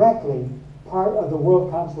directly part of the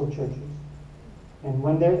World Council of Churches. And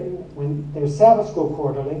when their Sabbath School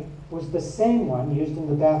quarterly was the same one used in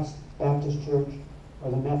the Baptist Church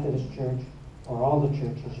or the Methodist Church, or all the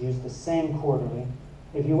churches used the same quarterly.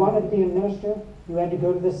 If you wanted to be a minister, you had to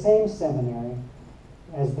go to the same seminary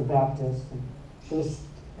as the Baptists. So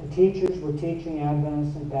the teachers were teaching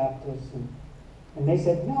Adventists and Baptists, and they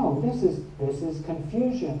said, no, this is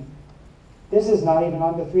confusion. This is not even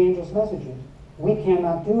on the three angels' messages. We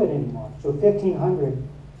cannot do it anymore. So 1,500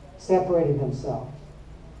 separated themselves.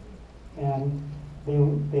 And they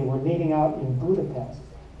were meeting out in Budapest.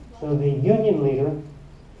 So the union leader,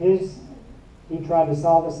 his he tried to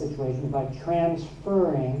solve the situation by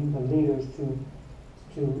transferring the leaders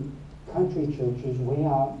to country churches way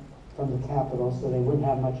out from the capital so they wouldn't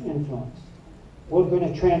have much influence. We're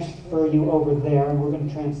going to transfer you over there, and we're going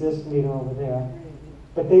to transfer this leader over there.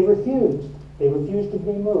 But they refused. They refused to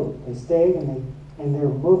be moved. They stayed, and their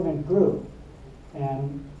movement grew.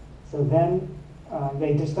 And so then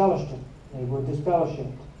they disfellowshipped him. They were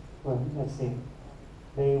disfellowshipped. Well, let's see.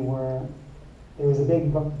 There was a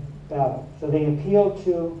big battle. So they appealed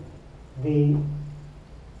to the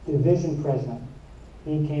division president.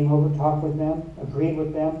 He came over, talked with them, agreed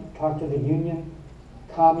with them, talked to the union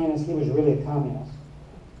communists. He was really a communist.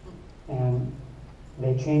 And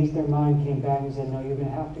they changed their mind, came back and said, no, you're going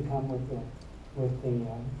to have to come with the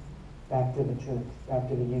back to the church, back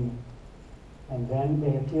to the union. And then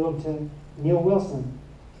they appealed to Neil Wilson,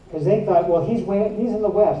 because they thought, well, he's in the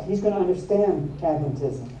West. He's going to understand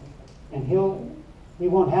Adventism. And he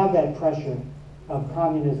won't have that pressure of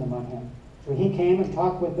communism on him. So he came and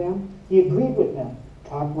talked with them. He agreed with them.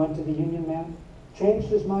 Went to the union man, changed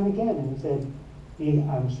his mind again, and he said,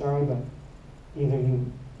 I'm sorry, but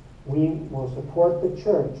we will support the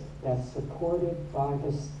church that's supported by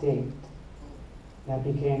the state. That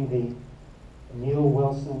became the Neil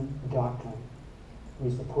Wilson doctrine.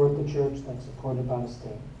 We support the church that's supported by the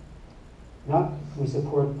state. Not we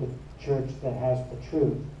support the church that has the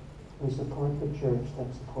truth. We support the church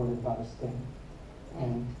that's supported by the state.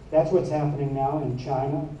 And that's what's happening now in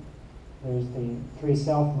China. There's the Three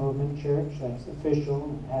Self Movement Church that's official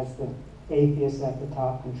and has the atheists at the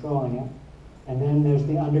top controlling it. And then there's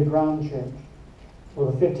the underground church.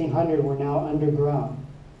 Well, the 1500 were now underground.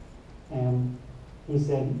 And he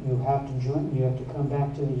said, you have to join, you have to come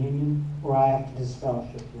back to the union, or I have to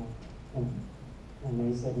disfellowship you. And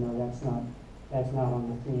they said, no, that's not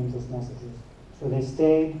on the Three Angels Messages. So they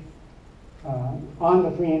stayed on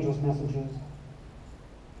the Three Angels Messages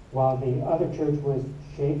while the other church was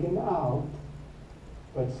shaken out,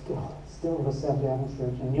 but still the Seventh Adventist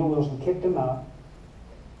Church. And Neil Wilson kicked him out.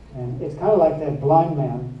 And it's kind of like that blind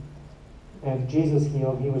man that Jesus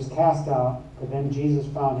healed. He was cast out, but then Jesus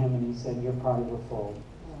found him and he said, you're part of the fold.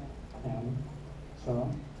 And so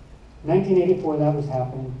 1984, that was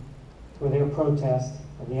happening for their protest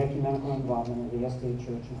of the ecumenical involvement of the SDA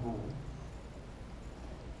Church in Hungary.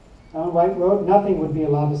 On White Road, nothing would be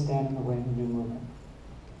allowed to stand in the way of the new movement.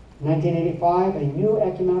 1985, a new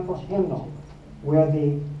ecumenical hymnal where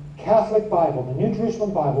the Catholic Bible, the New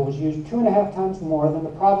Jerusalem Bible, was used 2.5 times more than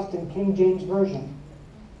the Protestant King James Version.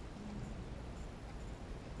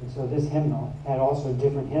 And so this hymnal had also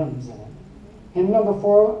different hymns in it. Hymn number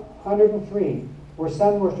 403, where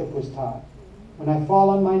sun worship was taught. When I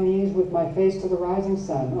fall on my knees with my face to the rising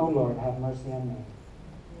sun, O Lord, have mercy on me.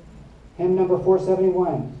 Hymn number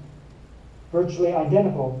 471, virtually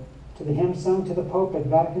identical to the hymn sung to the Pope at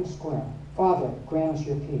Vatican Square. Father, grant us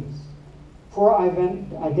your peace. 4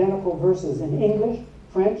 identical verses in English,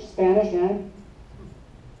 French, Spanish, and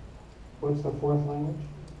what's the 4th language?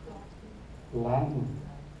 Latin.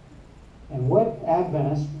 And what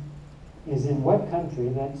Adventist is in what country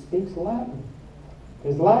that speaks Latin?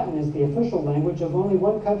 Because Latin is the official language of only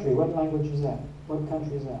one country. What language is that? What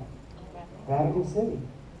country is that? Vatican City.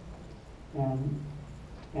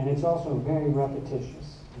 And it's also very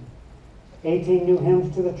repetitious. 18 new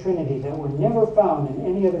hymns to the Trinity that were never found in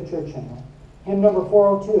any other church hymnal. Hymn number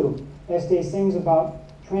 402, Estee sings about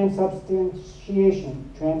transubstantiation.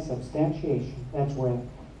 Transubstantiation. That's where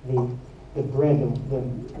the bread, the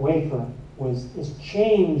wafer, is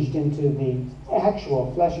changed into the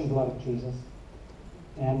actual flesh and blood of Jesus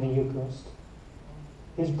and the Eucharist.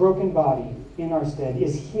 His broken body in our stead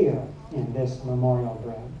is here in this memorial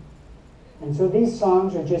bread. And so these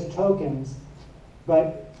songs are just tokens,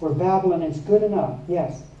 but for Babylon it's good enough.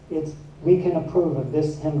 Yes, we can approve of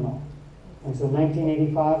this hymnal. And so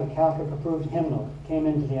 1985, a Catholic-approved hymnal came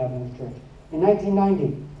into the Adventist Church. In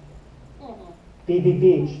 1990, B.B.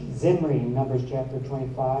 Beach, Zimri, Numbers chapter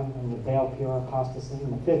 25, and the Baal Peor apostasy,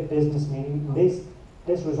 and the 5th business meeting.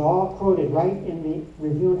 This was all quoted right in the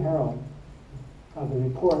Review and Herald of the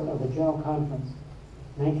report of the General Conference,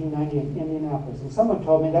 1990 in Indianapolis. And someone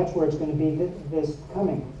told me that's where it's going to be this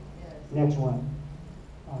coming, next one,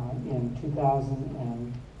 in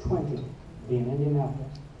 2020, be in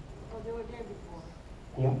Indianapolis. They were there before.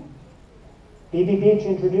 Yeah. B.B. Beach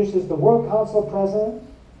introduces the World Council President.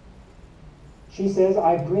 She says,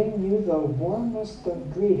 I bring you the warmest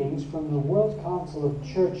of greetings from the World Council of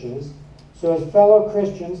Churches. So as fellow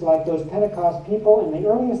Christians, like those Pentecost people in the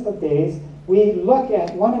earliest of days, we look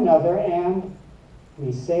at one another and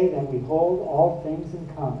we say that we hold all things in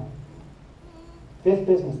common. 5th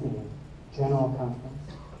business meeting, General Conference.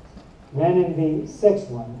 Then in the sixth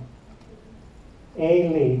one, A.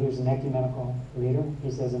 Lee, who's an ecumenical leader,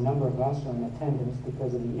 he says a number of us are in attendance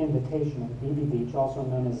because of the invitation of B.B. Beach, also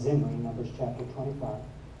known as Zimri, Numbers chapter 25.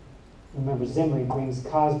 Remember, Zimri brings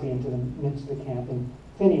Cosby into the midst of the camp, and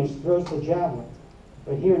Phineas throws the javelin.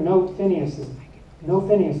 But here, no Phineas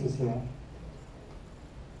is here.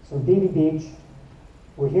 So B.B. Beach,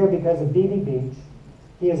 we're here because of B.B. Beach.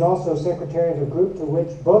 He is also secretary of a group to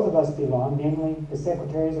which both of us belong, namely the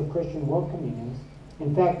Secretaries of Christian World Communions.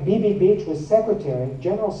 In fact, B.B. Beach was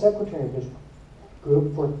general secretary of this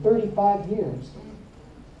group for 35 years.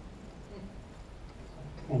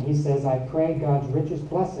 And he says, I pray God's richest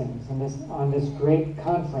blessings on this great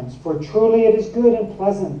conference, for truly it is good and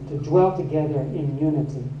pleasant to dwell together in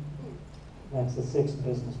unity. That's the sixth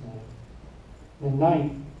businessman. The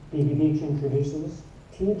ninth, B.B. Beach introduces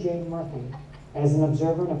T.J. Murphy as an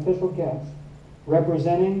observer and official guest,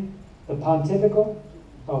 representing the pontifical,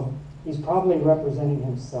 he's probably representing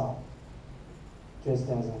himself, just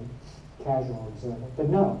as a casual observer. But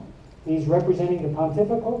no, he's representing the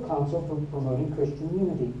Pontifical Council for Promoting Christian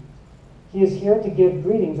Unity. He is here to give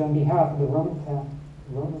greetings on behalf of the Roman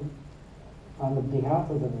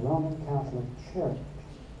Catholic Church.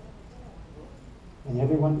 And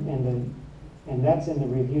everyone, and that's in the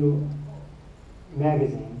Review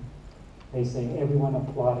magazine. They say everyone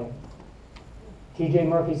applauded. T.J.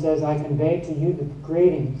 Murphy says, I convey to you the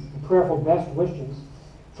greetings and prayerful best wishes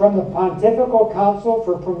from the Pontifical Council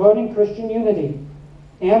for Promoting Christian Unity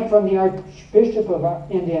and from the Archbishop of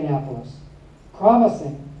Indianapolis,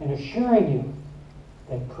 promising and assuring you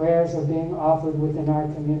that prayers are being offered within our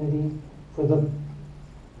community for the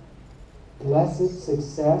blessed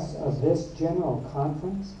success of this general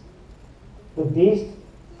conference. The beast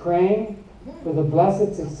praying for the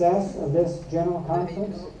blessed success of this general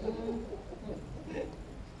conference.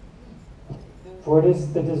 For it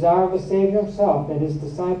is the desire of the Savior himself that his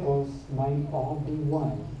disciples might all be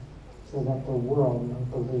one, so that the world may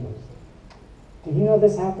believe. Did you know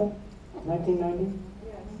this happened? 1990?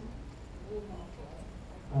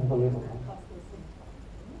 Unbelievable.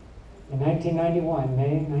 In 1991,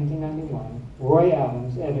 May 1991, Roy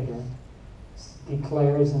Adams, editor,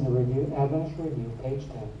 declares in the Adventist Review, page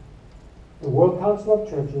 10, the World Council of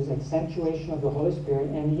Churches' accentuation of the Holy Spirit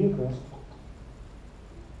and the Eucharist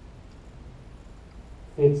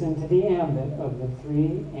fits into the ambit of the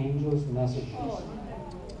three angels' messages.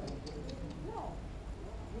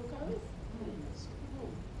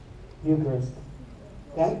 Eucharist.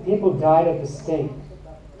 That people died at the stake.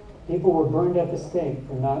 People were burned at the stake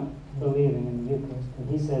for not believing in the Eucharist. And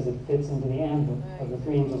he says it fits into the ambit of the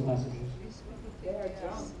three angels' messages.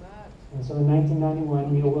 And so in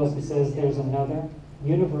 1991, Neil Wilson says there's another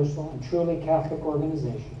universal and truly Catholic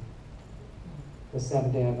organization, the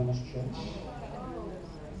Seventh-day Adventist Church.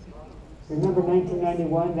 Remember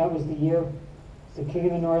 1991? That was the year the King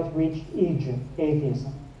of the North reached Egypt,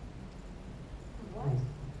 atheism.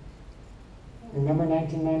 Remember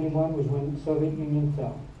 1991 was when the Soviet Union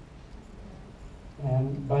fell.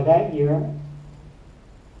 And by that year,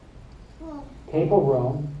 Papal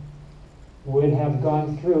Rome would have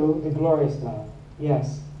gone through the glorious land.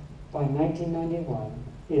 Yes, by 1991,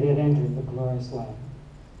 it had entered the glorious land.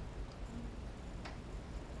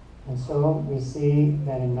 And so we see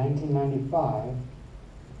that in 1995,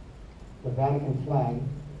 the Vatican flag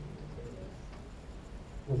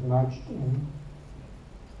was marched in.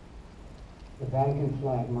 The Vatican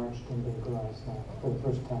flag marched into the glorious land for the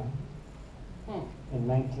first time in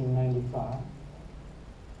 1995.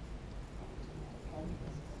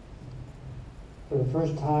 For the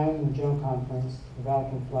first time in the General Conference, the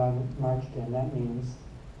Vatican flag marched in. That means,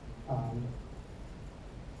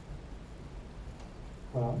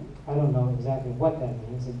 well, I don't know exactly what that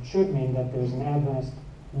means. It should mean that there's an Adventist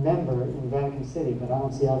member in Vatican City, but I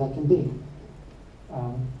don't see how that can be.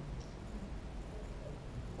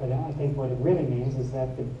 But I think what it really means is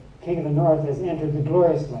that the King of the North has entered the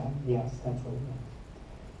glorious land. Yes, that's what it means.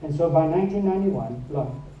 And so by 1991,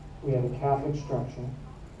 look, we have a Catholic structure,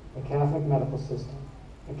 a Catholic medical system,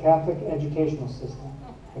 a Catholic educational system,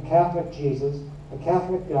 a Catholic Jesus, a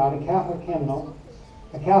Catholic God, a Catholic hymnal,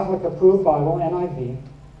 a Catholic approved Bible, NIV,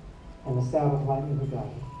 and the Sabbath lightly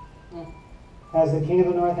begotten. Has the King of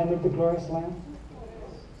the North entered the glorious land?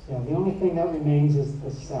 Yeah, the only thing that remains is the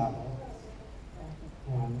Sabbath.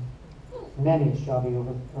 And many shall be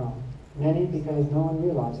overthrown. Many because no one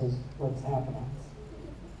realizes what's happening.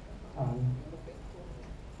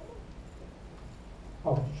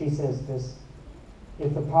 She says this.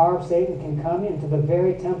 If the power of Satan can come into the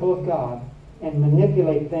very temple of God and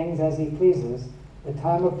manipulate things as he pleases, the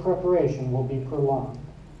time of preparation will be prolonged.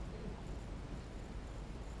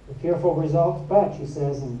 The fearful results, but, she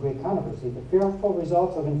says in great controversy, the fearful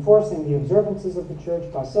results of enforcing the observances of the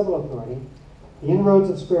church by civil authority, the inroads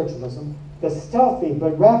of spiritualism, the stealthy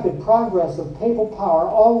but rapid progress of papal power,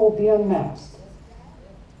 all will be unmasked.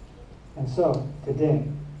 And so, today,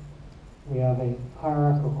 we have a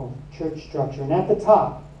hierarchical church structure. And at the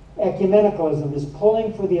top, ecumenicalism is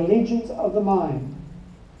pulling for the allegiance of the mind.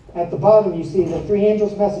 At the bottom, you see the three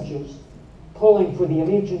angels' messages pulling for the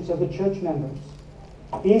allegiance of the church members.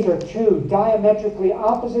 These are two diametrically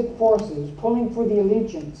opposite forces pulling for the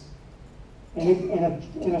allegiance.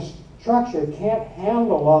 And a structure can't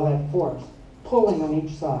handle all that force, pulling on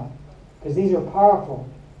each side. Because these are powerful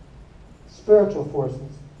spiritual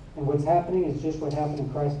forces. And what's happening is just what happened in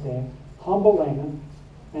Christ's day. Humble laymen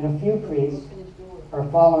and a few priests are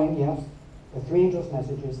following, yes, the three angels'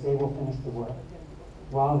 messages. They will finish the work.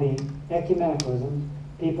 While the ecumenicalism,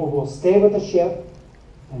 people will stay with the ship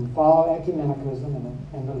and follow ecumenicalism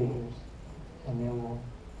and the leaders. And they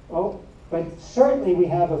will, but certainly we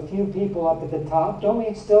have a few people up at the top. Don't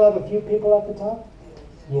we still have a few people at the top?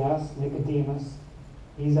 Yes, Nicodemus.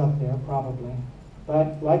 He's up there, probably.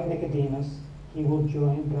 But like Nicodemus, he will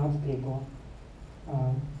join God's people.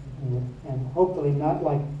 And hopefully not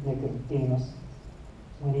like Nicodemus,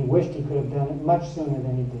 when he wished he could have done it much sooner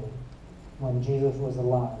than he did. When Jesus was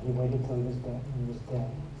alive, he waited till he was dead.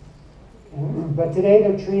 But today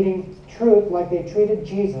they're treating truth like they treated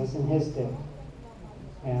Jesus in his day.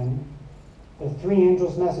 And the three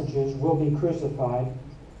angels' messages will be crucified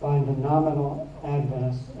by the nominal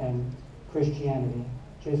Adventists and Christianity,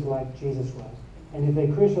 just like Jesus was. And if they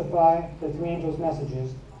crucify the three angels'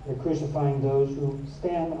 messages, they're crucifying those who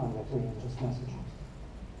stand on the three angels' messages.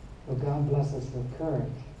 So God bless us with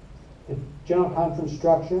courage. The General Conference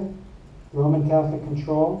structure, Roman Catholic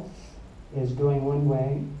control, is going one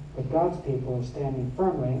way, but God's people are standing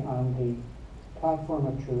firmly on the platform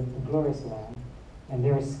of truth, the glorious Lamb, and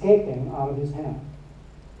they're escaping out of his hand,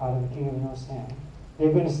 out of the King of the North's hand.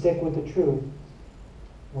 They're going to stick with the truth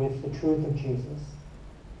of Jesus,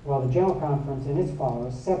 while the General Conference and its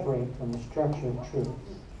followers separate from the structure of truth.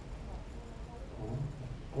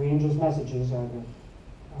 Three angels' messages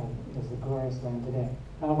is the glorious Lamb today.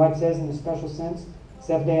 Ellen White says, in a special sense,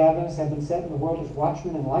 Seventh-day Adventists have been set in the world as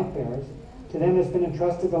watchmen and light bearers. To them has been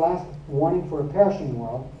entrusted the last warning for a perishing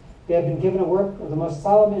world. They have been given a work of the most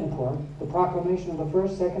solemn import, the proclamation of the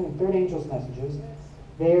first, second, and third angels' messages.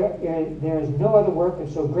 There is no other work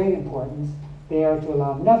of so great importance. They are to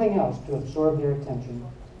allow nothing else to absorb their attention.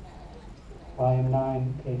 Volume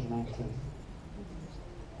 9, page 19.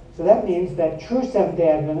 So that means that true Seventh-day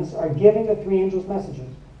Adventists are giving the three angels' messages.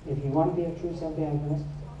 If you want to be a true Seventh-day Adventist,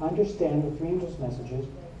 understand the three angels' messages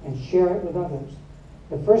and share it with others.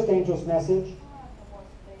 The first angel's message,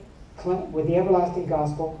 with the everlasting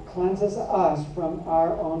gospel, cleanses us from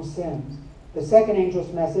our own sins. The second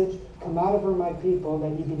angel's message, come out of her, my people,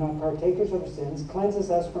 that ye be not partakers of sins,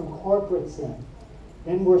 cleanses us from corporate sin.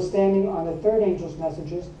 Then we're standing on the third angel's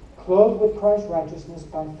messages, clothed with Christ's righteousness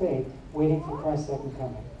by faith, waiting for Christ's second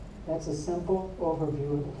coming. That's a simple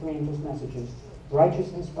overview of the three angels' messages.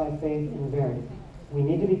 Righteousness by faith in verity. We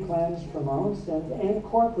need to be cleansed from our own sins and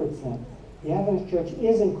corporate sin. The Adventist Church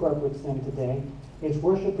is in corporate sin today. It's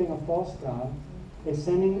worshiping a false god. It's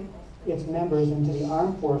sending its members into the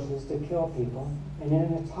armed forces to kill people. And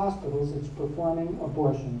in its hospitals, it's performing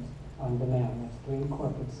abortions on demand. That's three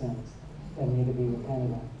corporate sins that need to be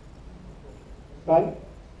repented of. But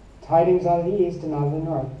tidings out of the east and out of the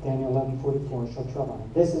north, Daniel 11:44, shall trouble him.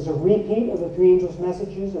 This is a repeat of the three angels'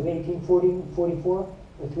 messages of 1844.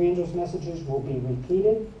 The three angels' messages will be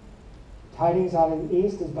repeated. Tidings out of the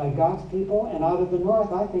east is by God's people, and out of the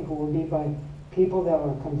north, I think, it will be by people that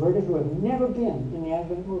are converted who have never been in the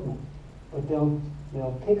Advent movement. But they'll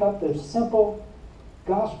pick up the simple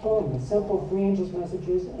gospel and the simple three angels'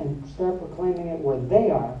 messages and start proclaiming it where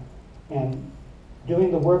they are and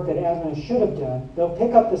doing the work that Adventists should have done. They'll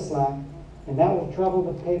pick up the slack, and that will trouble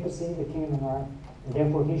the papacy, the King of the North, and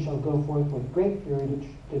therefore he shall go forth with great fury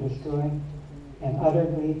to destroy and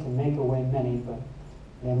utterly to make away many, but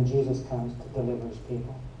then Jesus comes to deliver his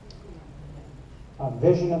people. A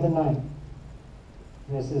vision of the night.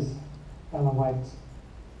 This is Ellen White's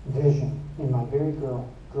vision. In my very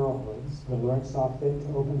girlhood, the Lord saw fit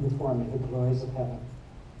to open before me the glories of heaven.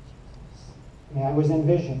 And I was in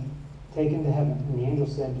vision, taken to heaven, and the angel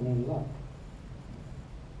said to me, look.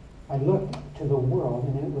 I looked to the world,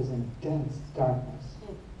 and it was in dense darkness.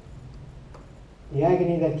 The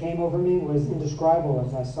agony that came over me was indescribable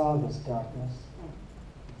as I saw this darkness.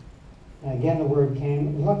 And again the word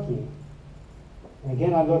came, look ye. And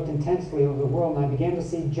again I looked intensely over the world, and I began to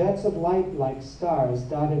see jets of light like stars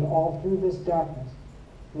dotted all through this darkness.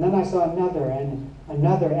 And then I saw another and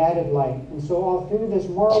another added light. And so all through this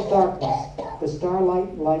moral darkness, the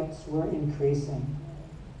starlight lights were increasing.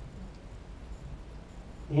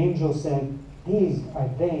 The angel said, "These are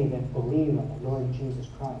they that believe in the Lord Jesus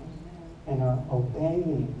Christ and are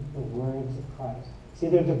obeying the words of Christ." See,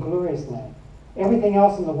 they're the glorious land. Everything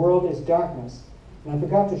else in the world is darkness. And I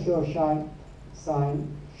forgot to show a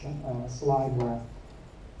slide where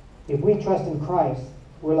if we trust in Christ,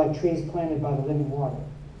 we're like trees planted by the living water.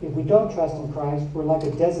 If we don't trust in Christ, we're like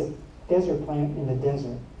a desert plant in the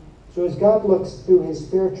desert. So as God looks through his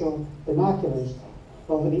spiritual binoculars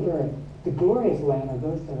over the earth, the glorious land are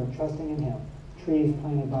those that are trusting in him, trees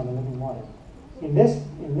planted by the living water. In this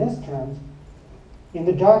terms, in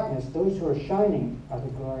the darkness, those who are shining are the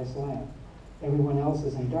glorious land. Everyone else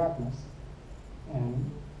is in darkness.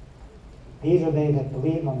 And these are they that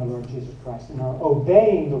believe on the Lord Jesus Christ and are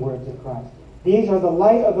obeying the words of Christ. These are the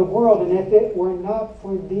light of the world, and if it were not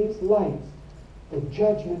for these lights, the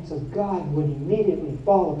judgments of God would immediately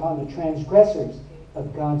fall upon the transgressors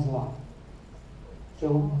of God's law.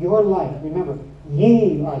 So your light, remember,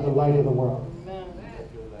 ye are the light of the world.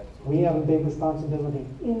 We have a big responsibility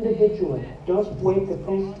individually. Don't wait to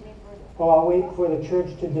think, oh, I'll wait for the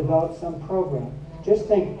church to develop some program. Just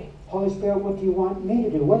think, Holy Spirit, what do you want me to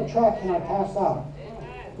do? What track can I pass out?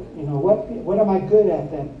 You know, what am I good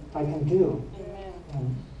at that I can do?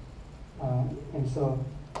 And so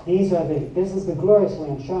this is the glorious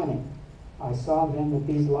land shining. I saw then that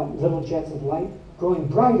these little jets of light growing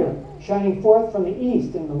brighter, shining forth from the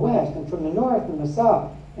east and the west and from the north and the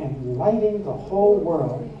south, and lighting the whole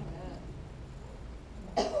world.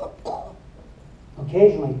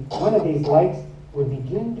 Occasionally, one of these lights would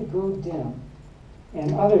begin to grow dim,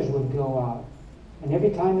 and others would go out. And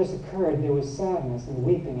every time this occurred, there was sadness and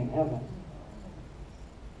weeping in heaven.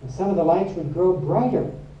 And some of the lights would grow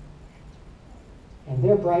brighter, and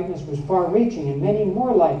their brightness was far-reaching, and many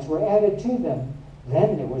more lights were added to them.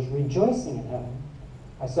 Then there was rejoicing in heaven.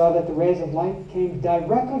 I saw that the rays of light came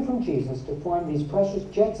directly from Jesus to form these precious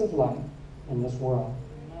jets of light in this world.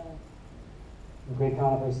 In Great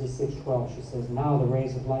Controversy 6:12, she says, "Now the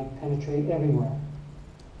rays of light penetrate everywhere.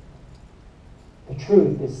 The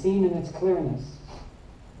truth is seen in its clearness."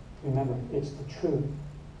 Remember, it's the truth.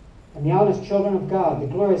 "And the honest children of God, the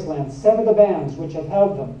glorious land, sever the bands which have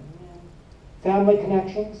held them. Family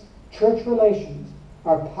connections, church relations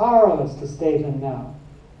are powerless to stay them now.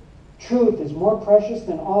 Truth is more precious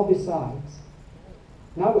than all besides.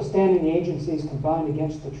 Notwithstanding the agencies combined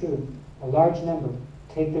against the truth, a large number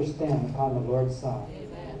take their stand upon the Lord's side."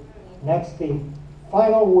 Amen. Next, the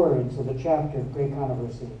final words of the chapter of Great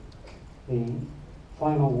Controversy. The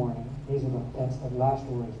final warning. That's the last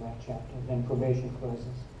words of that chapter. Then probation closes.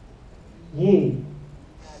 Ye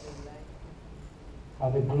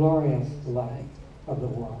are the glorious light of the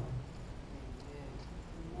world.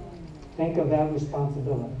 Think of that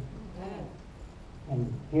responsibility.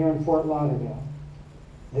 And here in Fort Lauderdale,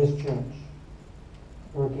 this church,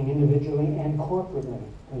 working individually and corporately,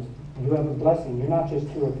 because you have a blessing. You're not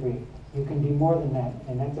just 2 or 3. You can be more than that,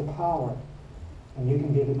 and that's a power. And you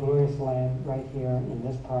can be the glorious land right here in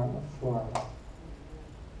this part of Florida.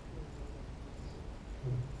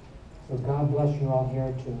 So God bless you all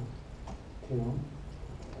here to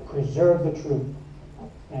preserve the truth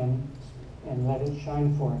and let it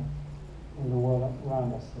shine forth in the world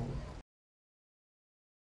around us.